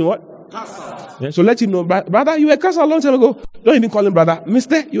 He has been what? Cast out. Yeah. So let him know, brother, you were cast out a long time ago. Don't even call him brother.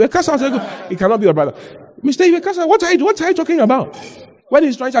 Mister, you were cast out a long time ago. He cannot be your brother. Mister, you were cast out. What are you talking about? When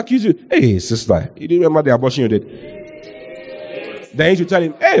he's trying to accuse you, hey, sister, you do remember the abortion you did? Then you should tell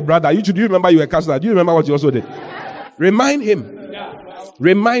him, hey, brother, do you remember you were cast out? Do you remember what you also did? Remind him.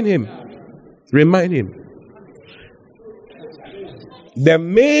 Remind him. Remind him. The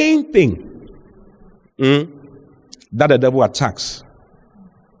main thing that the devil attacks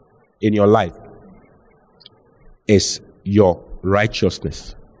in your life is your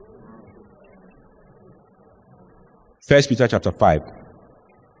righteousness. 1 Peter chapter 5,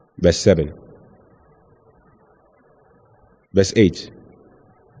 verse 7. Verse 8.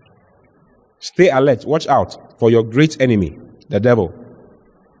 Stay alert, watch out for your great enemy, the devil.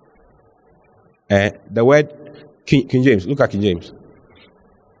 The word King James, look at King James.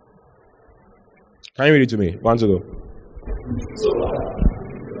 Can you read it to me? 1 to go.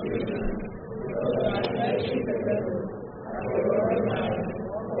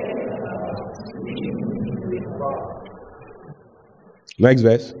 Next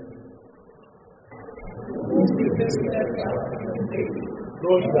verse.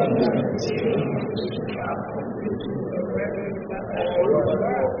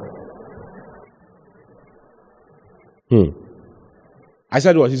 I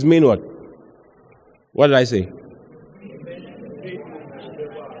said what? His main what? What did I say?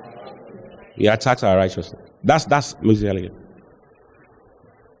 He attacks our righteousness. That's basically it.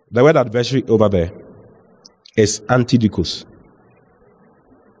 The word adversary over there is antidikos.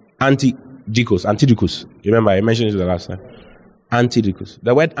 Antidikos. Remember, I mentioned it the last time. Antidikos.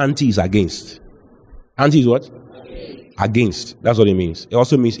 The word anti is against. Anti is what? Against. That's what it means. It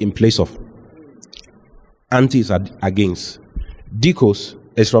also means in place of. Anti is against. Dikos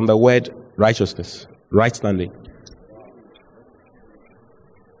is from the word righteousness. Right standing.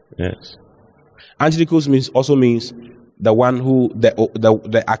 Yes. Antidikos also means the one who,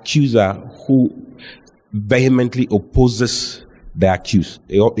 the accuser who vehemently opposes the accused.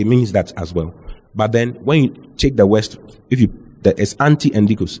 It means that as well. But then when you take the West, it's anti and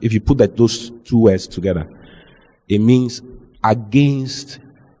dikos. If you put those two words together, it means against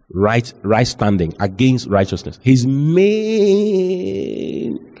right standing, against righteousness. His main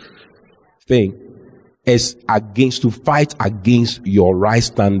thing is to fight against your right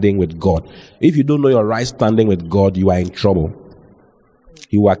standing with God. If you don't know your right standing with God, you are in trouble.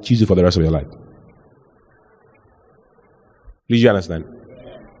 He will accuse you for the rest of your life. Please, you understand?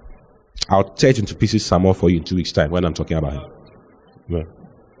 I'll tear it into pieces some more for you in 2 weeks' time when I'm talking about him. Yeah.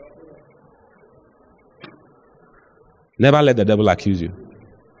 Never let the devil accuse you.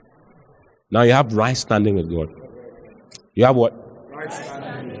 Now you have right standing with God. You have what? Right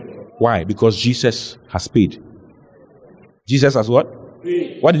standing. Why? Because Jesus has paid. Jesus has what?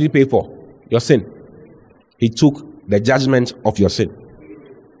 Paid. What did he pay for? Your sin. He took the judgment of your sin.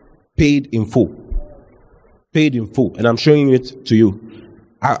 Paid in full. Paid in full. And I'm showing it to you.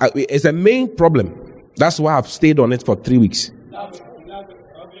 It's a main problem. That's why I've stayed on it for 3 weeks.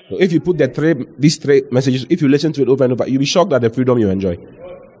 So if you put these three messages, if you listen to it over and over, you'll be shocked at the freedom you enjoy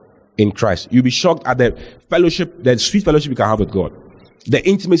in Christ. You'll be shocked at the fellowship, the sweet fellowship you can have with God. The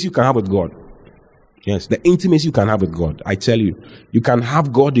intimacy you can have with God. Yes, the intimacy you can have with God. I tell you, you can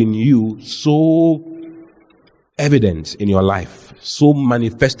have God in you so evident in your life, so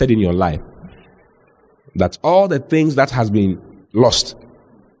manifested in your life, that all the things that has been lost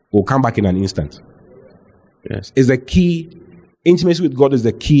will come back in an instant. Yes, it's the key. Intimacy with God is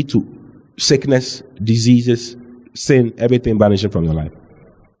the key to sickness, diseases, sin, everything vanishing from your life.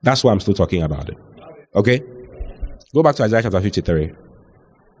 That's why I'm still talking about it. Okay? Go back to Isaiah chapter 53.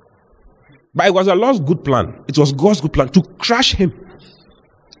 But it was the Lord's good plan. It was God's good plan to crush him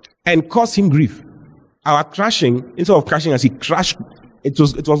and cause him grief. Our crashing, instead of crashing as he crashed, it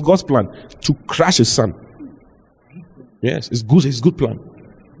was God's plan to crush his son. Yes, it's good, his good plan.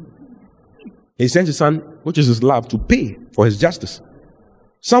 He sent his son, which is his love, to pay for his justice.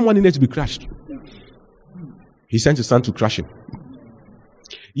 Someone needed to be crushed. He sent his son to crush him.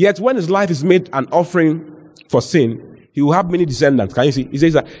 Yet when his life is made an offering for sin, he will have many descendants. Can you see? He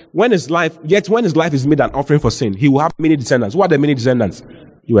says that when his life is made an offering for sin, he will have many descendants. Who are the many descendants?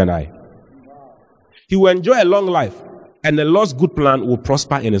 You and I. He will enjoy a long life, and the Lord's good plan will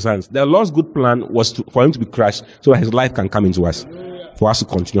prosper in his hands. The Lord's good plan was for him to be crushed so that his life can come into us, for us to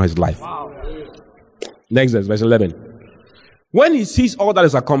continue his life. Next verse 11. When he sees all that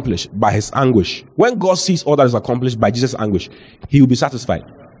is accomplished by his anguish, when God sees all that is accomplished by Jesus' anguish, he will be satisfied.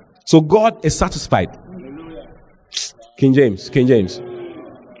 So God is satisfied. King James.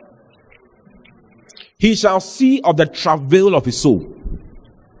 He shall see of the travail of his soul,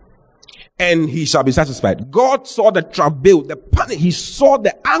 and he shall be satisfied. God saw the travail, the panic. He saw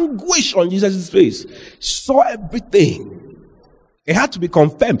the anguish on Jesus' face. Saw everything. It had to be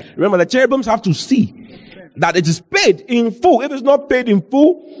confirmed. Remember, the cherubims have to see that it is paid in full. If it's not paid in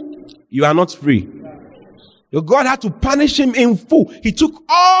full, you are not free. Your God had to punish him in full. He took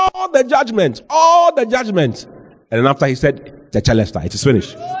all the judgment. And then after he said, Tetelestai, it is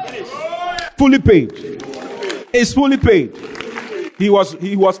finished. Fully paid. It's fully paid. He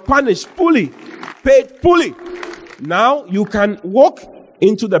was punished fully, paid fully. Now you can walk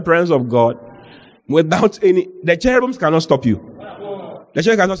into the presence of God without the cherubims cannot stop you. The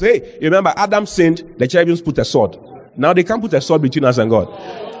cherubim cannot say, hey, you remember Adam sinned, the cherubims put a sword. Now they can't put a sword between us and God.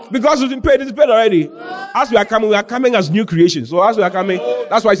 Because it's paid already. As we are coming as new creations. So as we are coming,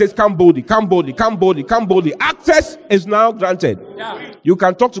 that's why it says, come boldly. Access is now granted. Yeah. You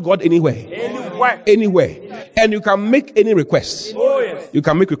can talk to God anywhere. And you can make any requests. Oh, yes. You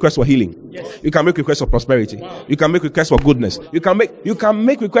can make requests for healing. Yes. You can make requests for prosperity. Wow. You can make requests for goodness. You can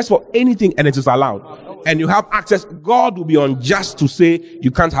make requests for anything, and it is allowed. And you have access. God will be unjust to say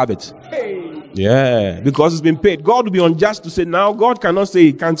you can't have it. Yeah, because it's been paid. God will be unjust to say now. God cannot say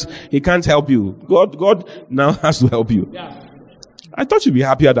he can't help you. God now has to help you. Yeah. I thought you'd be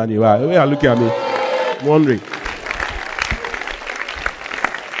happier than you are. You are looking at me, wondering.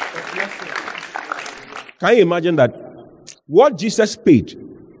 Can you imagine that what Jesus paid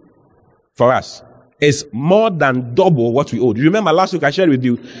for us is more than double what we owed? You remember last week I shared with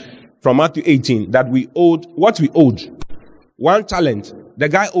you from Matthew 18 that we owed 1 talent. The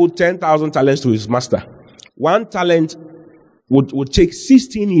guy owed 10,000 talents to his master. 1 talent would take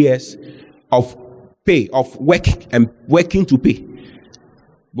 16 years of pay, of working to pay,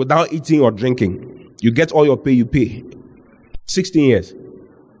 without eating or drinking. You get all your pay, you pay. 16 years.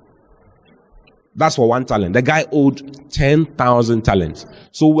 That's for 1 talent. The guy owed 10,000 talents.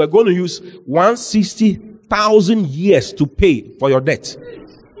 So we're going to use 160,000 years to pay for your debt.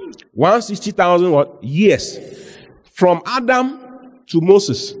 160,000 years. From Adam to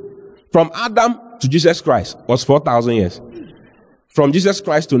Moses, from Adam to Jesus Christ was 4,000 years. From Jesus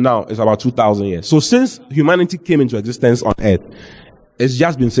Christ to now is about 2,000 years. So since humanity came into existence on earth, it's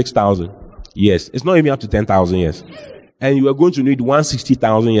just been 6,000 years. It's not even up to 10,000 years. And you are going to need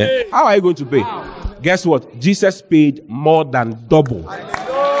 160,000 years. How are you going to pay? Guess what? Jesus paid more than double.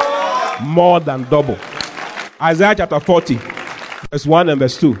 More than double. Isaiah chapter 40, verse 1 and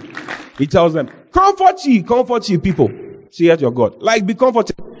verse 2. He tells them, comfort ye people. See at your God. Like, be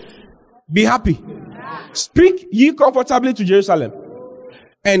comforted. Be happy. Speak ye comfortably to Jerusalem.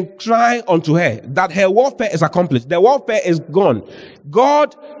 And cry unto her that her warfare is accomplished. The warfare is gone.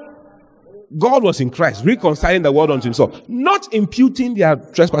 God God was in Christ, reconciling the world unto himself, not imputing their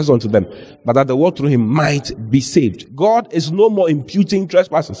trespasses unto them, but that the world through him might be saved. God is no more imputing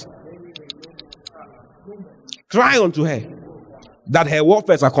trespasses. Cry unto her that her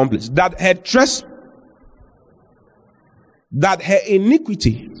warfare is accomplished, that her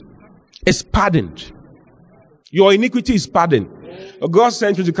iniquity is pardoned. Your iniquity is pardoned. God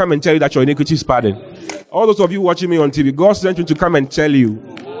sent you to come and tell you that your iniquity is pardoned. All those of you watching me on TV, God sent you to come and tell you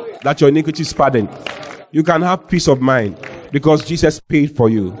that your iniquity is pardoned. You can have peace of mind because Jesus paid for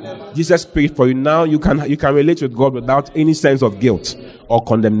you. Jesus paid for you. Now you can relate with God without any sense of guilt or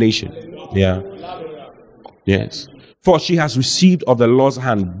condemnation. Yeah. Yes. For she has received of the Lord's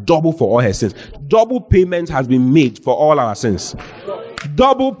hand double for all her sins. Double payment has been made for all our sins.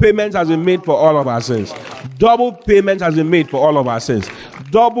 Double payment has been made for all of our sins. Double payment has been made for all of our sins.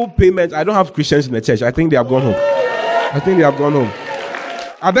 Double payment. I don't have Christians in the church. I think they have gone home.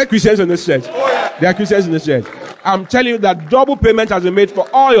 Are there Christians in this church? There are Christians in this church. I'm telling you that double payment has been made for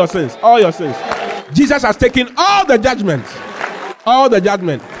all your sins. All your sins. Jesus has taken all the judgment. All the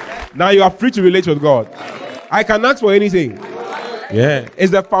judgment. Now you are free to relate with God. I can ask for anything. Yeah.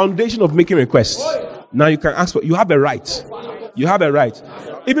 It's the foundation of making requests. Now you can ask for, you have a right. You have a right.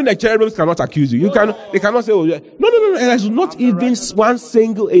 Even the cherubims cannot accuse you. They cannot say, oh, yeah. No. There's not even one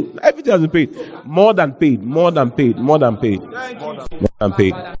single, everything has been paid. More than paid.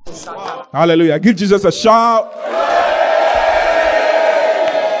 Hallelujah. Give Jesus a shout.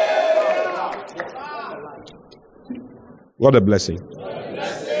 What a blessing.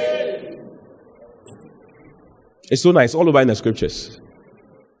 It's so nice. All over in the scriptures.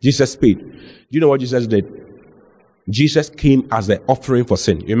 Jesus paid. Do you know what Jesus did? Jesus came as the offering for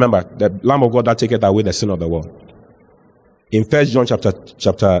sin. You remember, the Lamb of God that taketh away the sin of the world. In 1 John chapter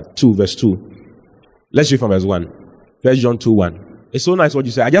 2, verse 2. Let's read from verse 1. 1 John 2, 1. It's so nice what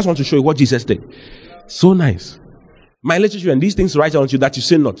you say. I just want to show you what Jesus did. So nice. My little children, these things write unto you that you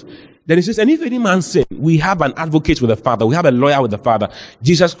sin not. Then he says, and if any man sin, we have an advocate with the Father. We have a lawyer with the Father.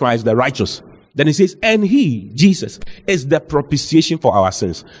 Jesus Christ, the righteous. Then he says, and he, Jesus, is the propitiation for our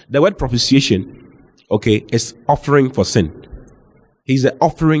sins. The word propitiation, okay, is offering for sin. He's the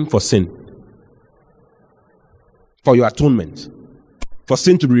offering for sin. For your atonement. For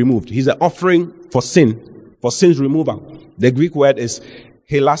sin to be removed. He's the offering for sin. For sin's removal. The Greek word is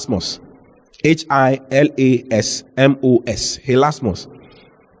hilasmos. Hilasmos. Hilasmos.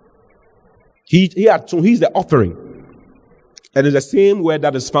 He's the offering. And it's the same word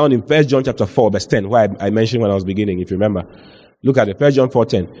that is found in 1 John chapter 4, verse 10, where I mentioned when I was beginning, if you remember. Look at it, 1 John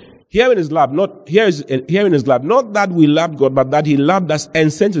 4:10. Herein is love, not that we loved God, but that he loved us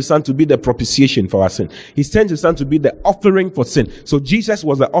and sent his son to be the propitiation for our sin. He sent his son to be the offering for sin. So Jesus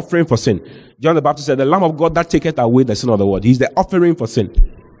was the offering for sin. John the Baptist said, the Lamb of God that taketh away the sin of the world. He's the offering for sin.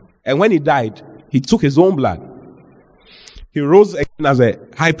 And when he died, he took his own blood. He rose again as a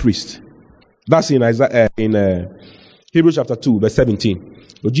high priest. That's in Hebrews chapter 2, verse 17.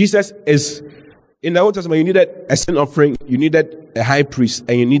 So Jesus is, in the Old Testament, you needed a sin offering, you needed a high priest,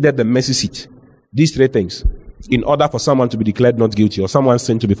 and you needed the mercy seat. These three things. In order for someone to be declared not guilty, or someone's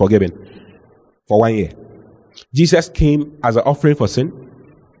sin to be forgiven for 1 year. Jesus came as an offering for sin.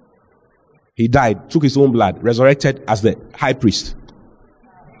 He died, took his own blood, resurrected as the high priest.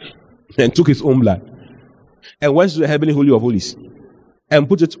 And took his own blood. And went to the heavenly holy of holies. And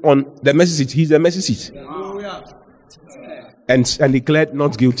put it on the mercy seat. He's the mercy seat. And declared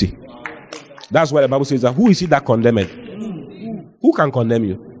not guilty. That's why the Bible says that who is he that condemned? Who can condemn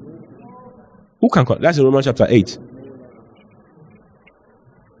you? Who can condemn? That's in Romans chapter 8.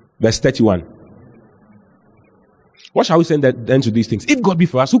 Verse 31. What shall we send then to these things? If God be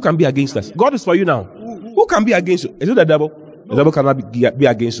for us, who can be against us? God is for you now. Who can be against you? Is it the devil? The devil cannot be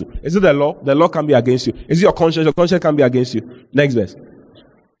against you. Is it the law? The law can be against you. Is it your conscience? Your conscience can be against you. Next verse.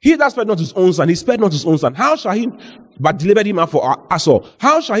 He that spared not his own son, he spared not his own son. How shall he but delivered him up for us all?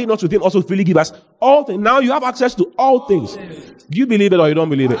 How shall he not with him also freely give us all things? Now you have access to all things. Do you believe it or you don't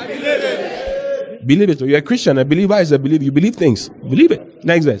believe it? I believe it. Believe it. You're a Christian. A believer is a believer. You believe things. Believe it.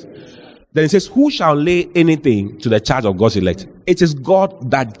 Next verse. Then it says, who shall lay anything to the charge of God's elect? It is God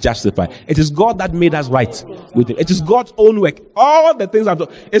that justifies. It is God that made us right with him. It is God's own work. All the things I've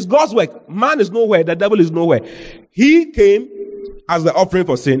done. It's God's work. Man is nowhere. The devil is nowhere. He came as the offering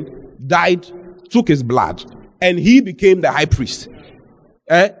for sin, died, took his blood, and he became the high priest.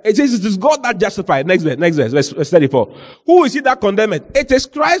 It says it is God that justified. Next verse, verse 34. Who is he that condemneth? It is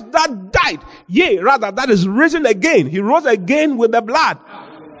Christ that died. Yea, rather, that is risen again. He rose again with the blood.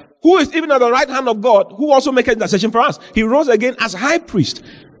 Who is even at the right hand of God, who also maketh intercession for us. He rose again as high priest.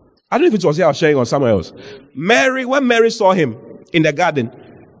 I don't know if it was here I was sharing or somewhere else. Mary, when Mary saw him in the garden,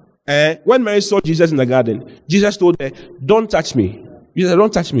 When Mary saw Jesus in the garden, Jesus told her, "Don't touch me." He said,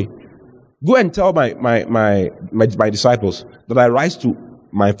 "Don't touch me. Go and tell my disciples that I rise to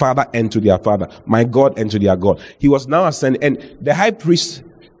my Father and to their Father, my God and to their God." He was now ascended, and the high priest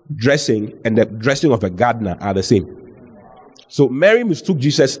dressing and the dressing of a gardener are the same. So Mary mistook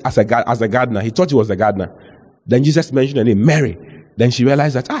Jesus as a gardener. He thought he was the gardener. Then Jesus mentioned her name, Mary. Then she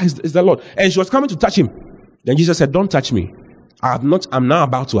realized that, it's the Lord. And she was coming to touch him. Then Jesus said, "Don't touch me. I'm now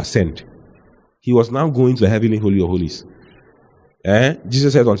about to ascend." He was now going to the heavenly holy of holies.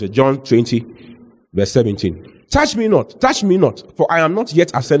 Jesus said unto John 20, verse 17, touch me not, for I am not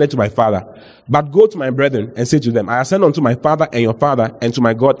yet ascended to my Father, but go to my brethren and say to them, I ascend unto my Father and your Father, and to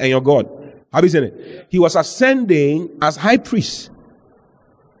my God and your God. Have you seen it? He was ascending as high priest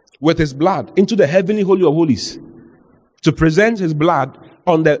with his blood into the heavenly holy of holies to present his blood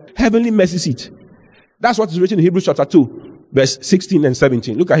on the heavenly mercy seat. That's what is written in Hebrews chapter 2. Verse 16 and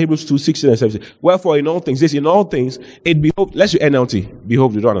 17. Look at Hebrews 2, 16 and 17. Wherefore in all things, it behoved, let's use NLT.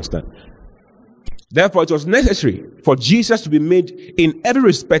 Behoved, you don't understand. Therefore it was necessary for Jesus to be made in every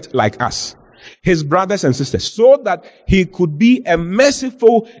respect like us, his brothers and sisters, so that he could be a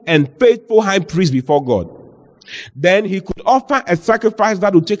merciful and faithful high priest before God. Then he could offer a sacrifice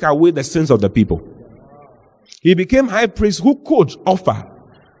that would take away the sins of the people. He became high priest who could offer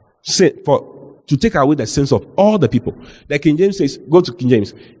sin to take away the sins of all the people. The King James says, go to King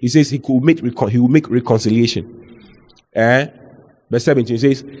James. He says he will make reconciliation. Verse 17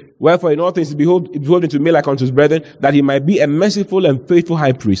 says, wherefore in all things behold him to me like unto his brethren, that he might be a merciful and faithful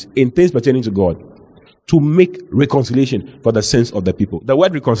high priest in things pertaining to God, to make reconciliation for the sins of the people. The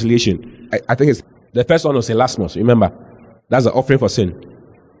word reconciliation, I think it's the first one was Elasmos. Remember, that's the offering for sin.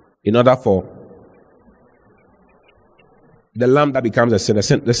 In order for the lamb that becomes the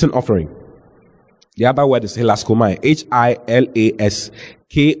sin offering. The other word is hilaskomai.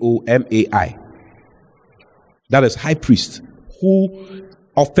 Hilaskomai. That is high priest who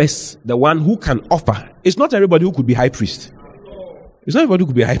offers, the one who can offer. It's not everybody who could be high priest. It's not everybody who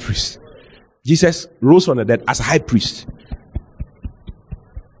could be high priest. Jesus rose from the dead as a high priest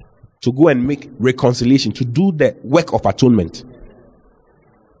to go and make reconciliation, to do the work of atonement.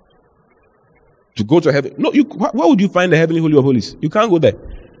 To go to heaven. No, where would you find the heavenly holy of holies? You can't go there.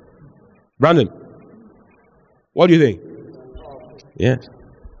 Brandon, what do you think? Yes.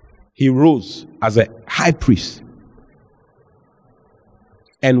 He rose as a high priest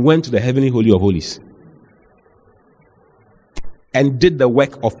and went to the heavenly holy of holies and did the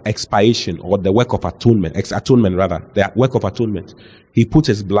work of expiation, or the work of atonement, the work of atonement. He put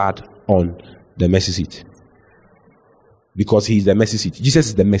his blood on the mercy seat because he is the mercy seat. Jesus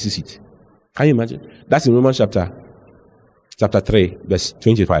is the mercy seat. Can you imagine? That's in Romans chapter 3, verse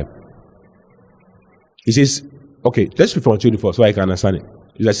 25. He says, okay, let's read from 24 so I can understand it.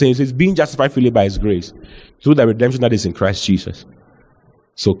 It says, being justified freely by his grace through the redemption that is in Christ Jesus.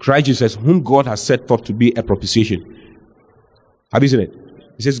 So Christ Jesus, whom God has set forth to be a propitiation. Have you seen it?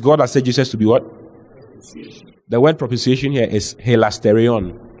 It says God has set Jesus to be what? The word propitiation here is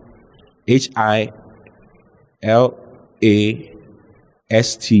hilasterion. Hilasterion.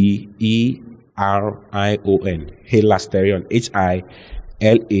 Hilasterion.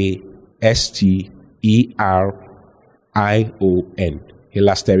 Hilasterion.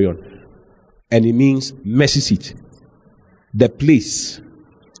 Hilasterion. And it means mercy seat. The place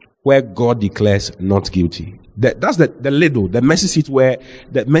where God declares not guilty. That's the ladle, the mercy seat where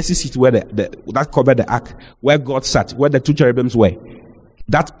that covered the ark, where God sat, where the two cherubims were.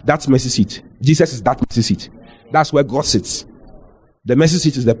 That's mercy seat. Jesus is that mercy seat. That's where God sits. The mercy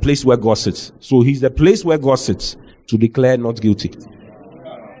seat is the place where God sits. So he's the place where God sits to declare not guilty.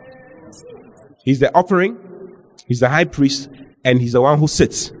 He's the offering, he's the high priest, and he's the one who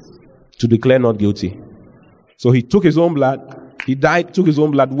sits to declare not guilty. So he took his own blood, he died, took his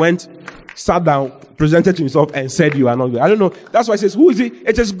own blood, went, sat down, presented to himself, and said, you are not guilty. I don't know. That's why it says, who is he?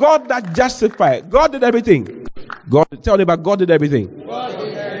 It is God that justified. God did everything. Tell me about God did everything.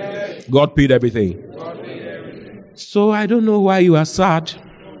 God paid everything. So I don't know why you are sad.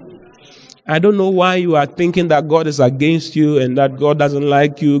 I don't know why you are thinking that God is against you and that God doesn't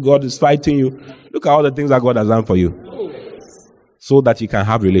like you, God is fighting you. Look at all the things that God has done for you. So that he can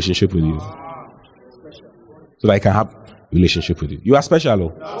have relationship with you. So that he can have relationship with you. You are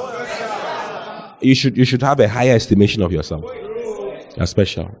special. Oh. You should have a higher estimation of yourself. You are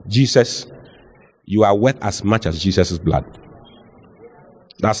special. Jesus, you are worth as much as Jesus' blood.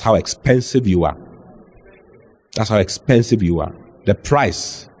 That's how expensive you are. That's how expensive you are. The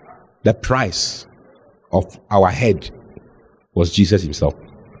price of our head was Jesus himself.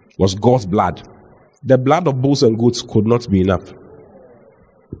 Was God's blood. The blood of bulls and goats could not be enough.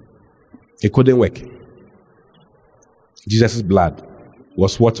 It couldn't work. Jesus' blood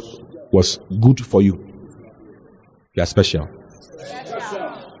was what was good for you. You are special.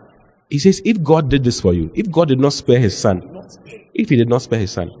 He says, if God did this for you, if God did not spare his son, if he did not spare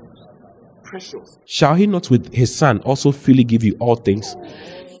his son, shall he not with his son also freely give you all things?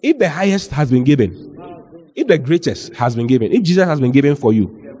 If the highest has been given, if the greatest has been given, if Jesus has been given for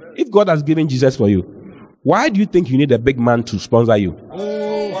you, if God has given Jesus for you, why do you think you need a big man to sponsor you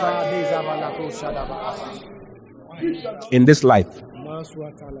in this life?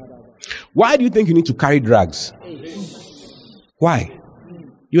 Why do you think you need to carry drugs? Why?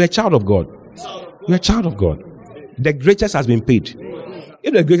 You're a child of God. You're a child of God. The greatest has been paid.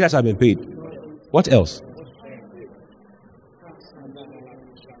 If the greatest has been paid, what else?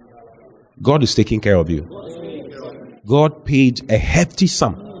 God is taking care of you. God paid a hefty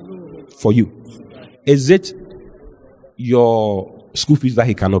sum for you. Is it your school fees that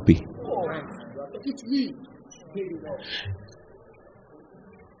he cannot pay?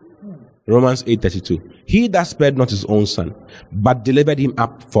 Romans 8:32. He that spared not his own son, but delivered him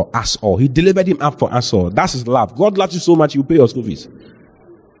up for us all. He delivered him up for us all. That's his love. God loves you so much, you pay your school fees.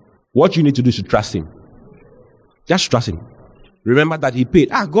 What you need to do is to trust him. Just trust him. Remember that he paid.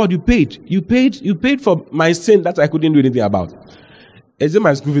 God, you paid. You paid for my sin that I couldn't do anything about. Is it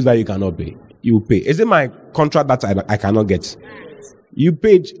my school fees that you cannot pay? You pay. Is it my contract that I cannot get? You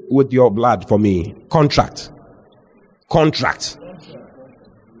paid with your blood for me. Contract.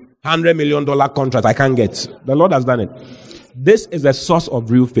 $100 million contract I can't get. The Lord has done it. This is the source of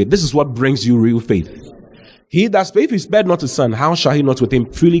real faith. This is what brings you real faith. He that spared, if he spared not his son, how shall he not with him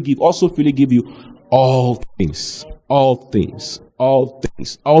freely give you all things? All things. All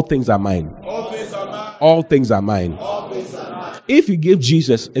things. All things are mine. All things are mine. If you give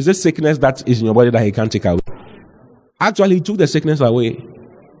Jesus, is it sickness that is in your body that he can't take away? Actually, he took the sickness away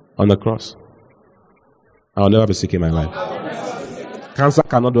on the cross. I'll never be sick in my life. Cancer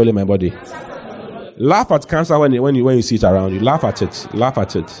cannot dwell in my body. Laugh at cancer when you see it around you. Laugh at it. Laugh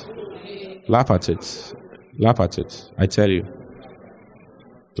at it. Laugh at it. Laugh at it. I tell you.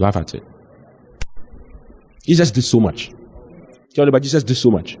 Laugh at it. Jesus did so much. Tell me, but Jesus did so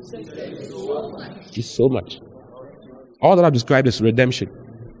much. Did so much. All that I've described is redemption.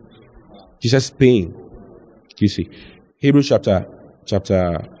 Jesus paying. You see. Hebrews chapter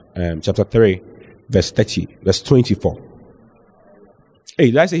 3, verse 30, verse 24. Hey,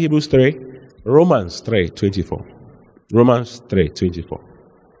 did I say Hebrews 3? Romans 3, 24. Romans 3, 24.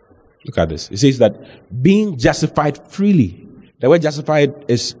 Look at this. It says that being justified freely. The word justified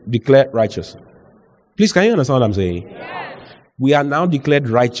is declared righteous. Please, can you understand what I'm saying? Yes. We are now declared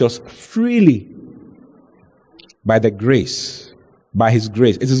righteous freely by the grace, by his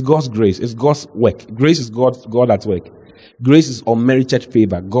grace. It is God's grace. It's God's work. Grace is God at work. Grace is unmerited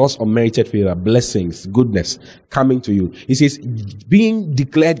favor. God's unmerited favor, blessings, goodness coming to you. He says, being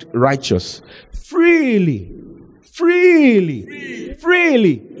declared righteous freely.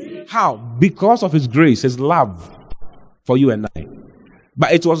 How? Because of his grace, his love for you and I.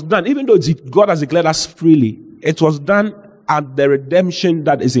 But it was done, even though God has declared us freely, it was done at the redemption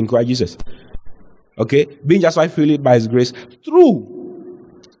that is in Christ Jesus. Okay? Being justified freely by his grace through.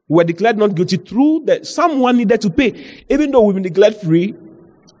 We were declared not guilty through that someone needed to pay. Even though we've been declared free,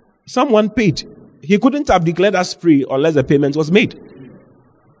 someone paid. He couldn't have declared us free unless the payment was made.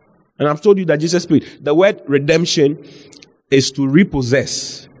 And I've told you that Jesus paid. The word redemption is to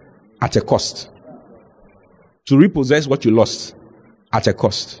repossess at a cost. To repossess what you lost at a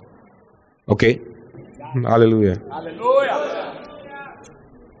cost. Okay? Hallelujah. Hallelujah.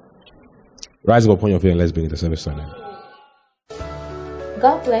 Rise up upon your feet and let's begin the service now.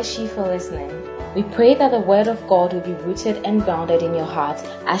 God bless you for listening. We pray that the word of God will be rooted and grounded in your heart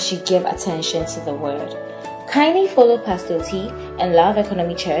as you give attention to the word. Kindly follow Pastor T and Love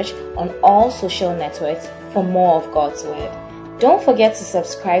Economy Church on all social networks for more of God's word. Don't forget to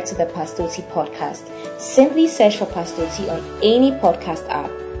subscribe to the Pastor T podcast. Simply search for Pastor T on any podcast app,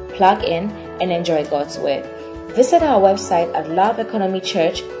 plug in, and enjoy God's word. Visit our website at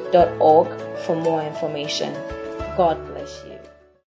loveeconomychurch.org for more information. God bless you.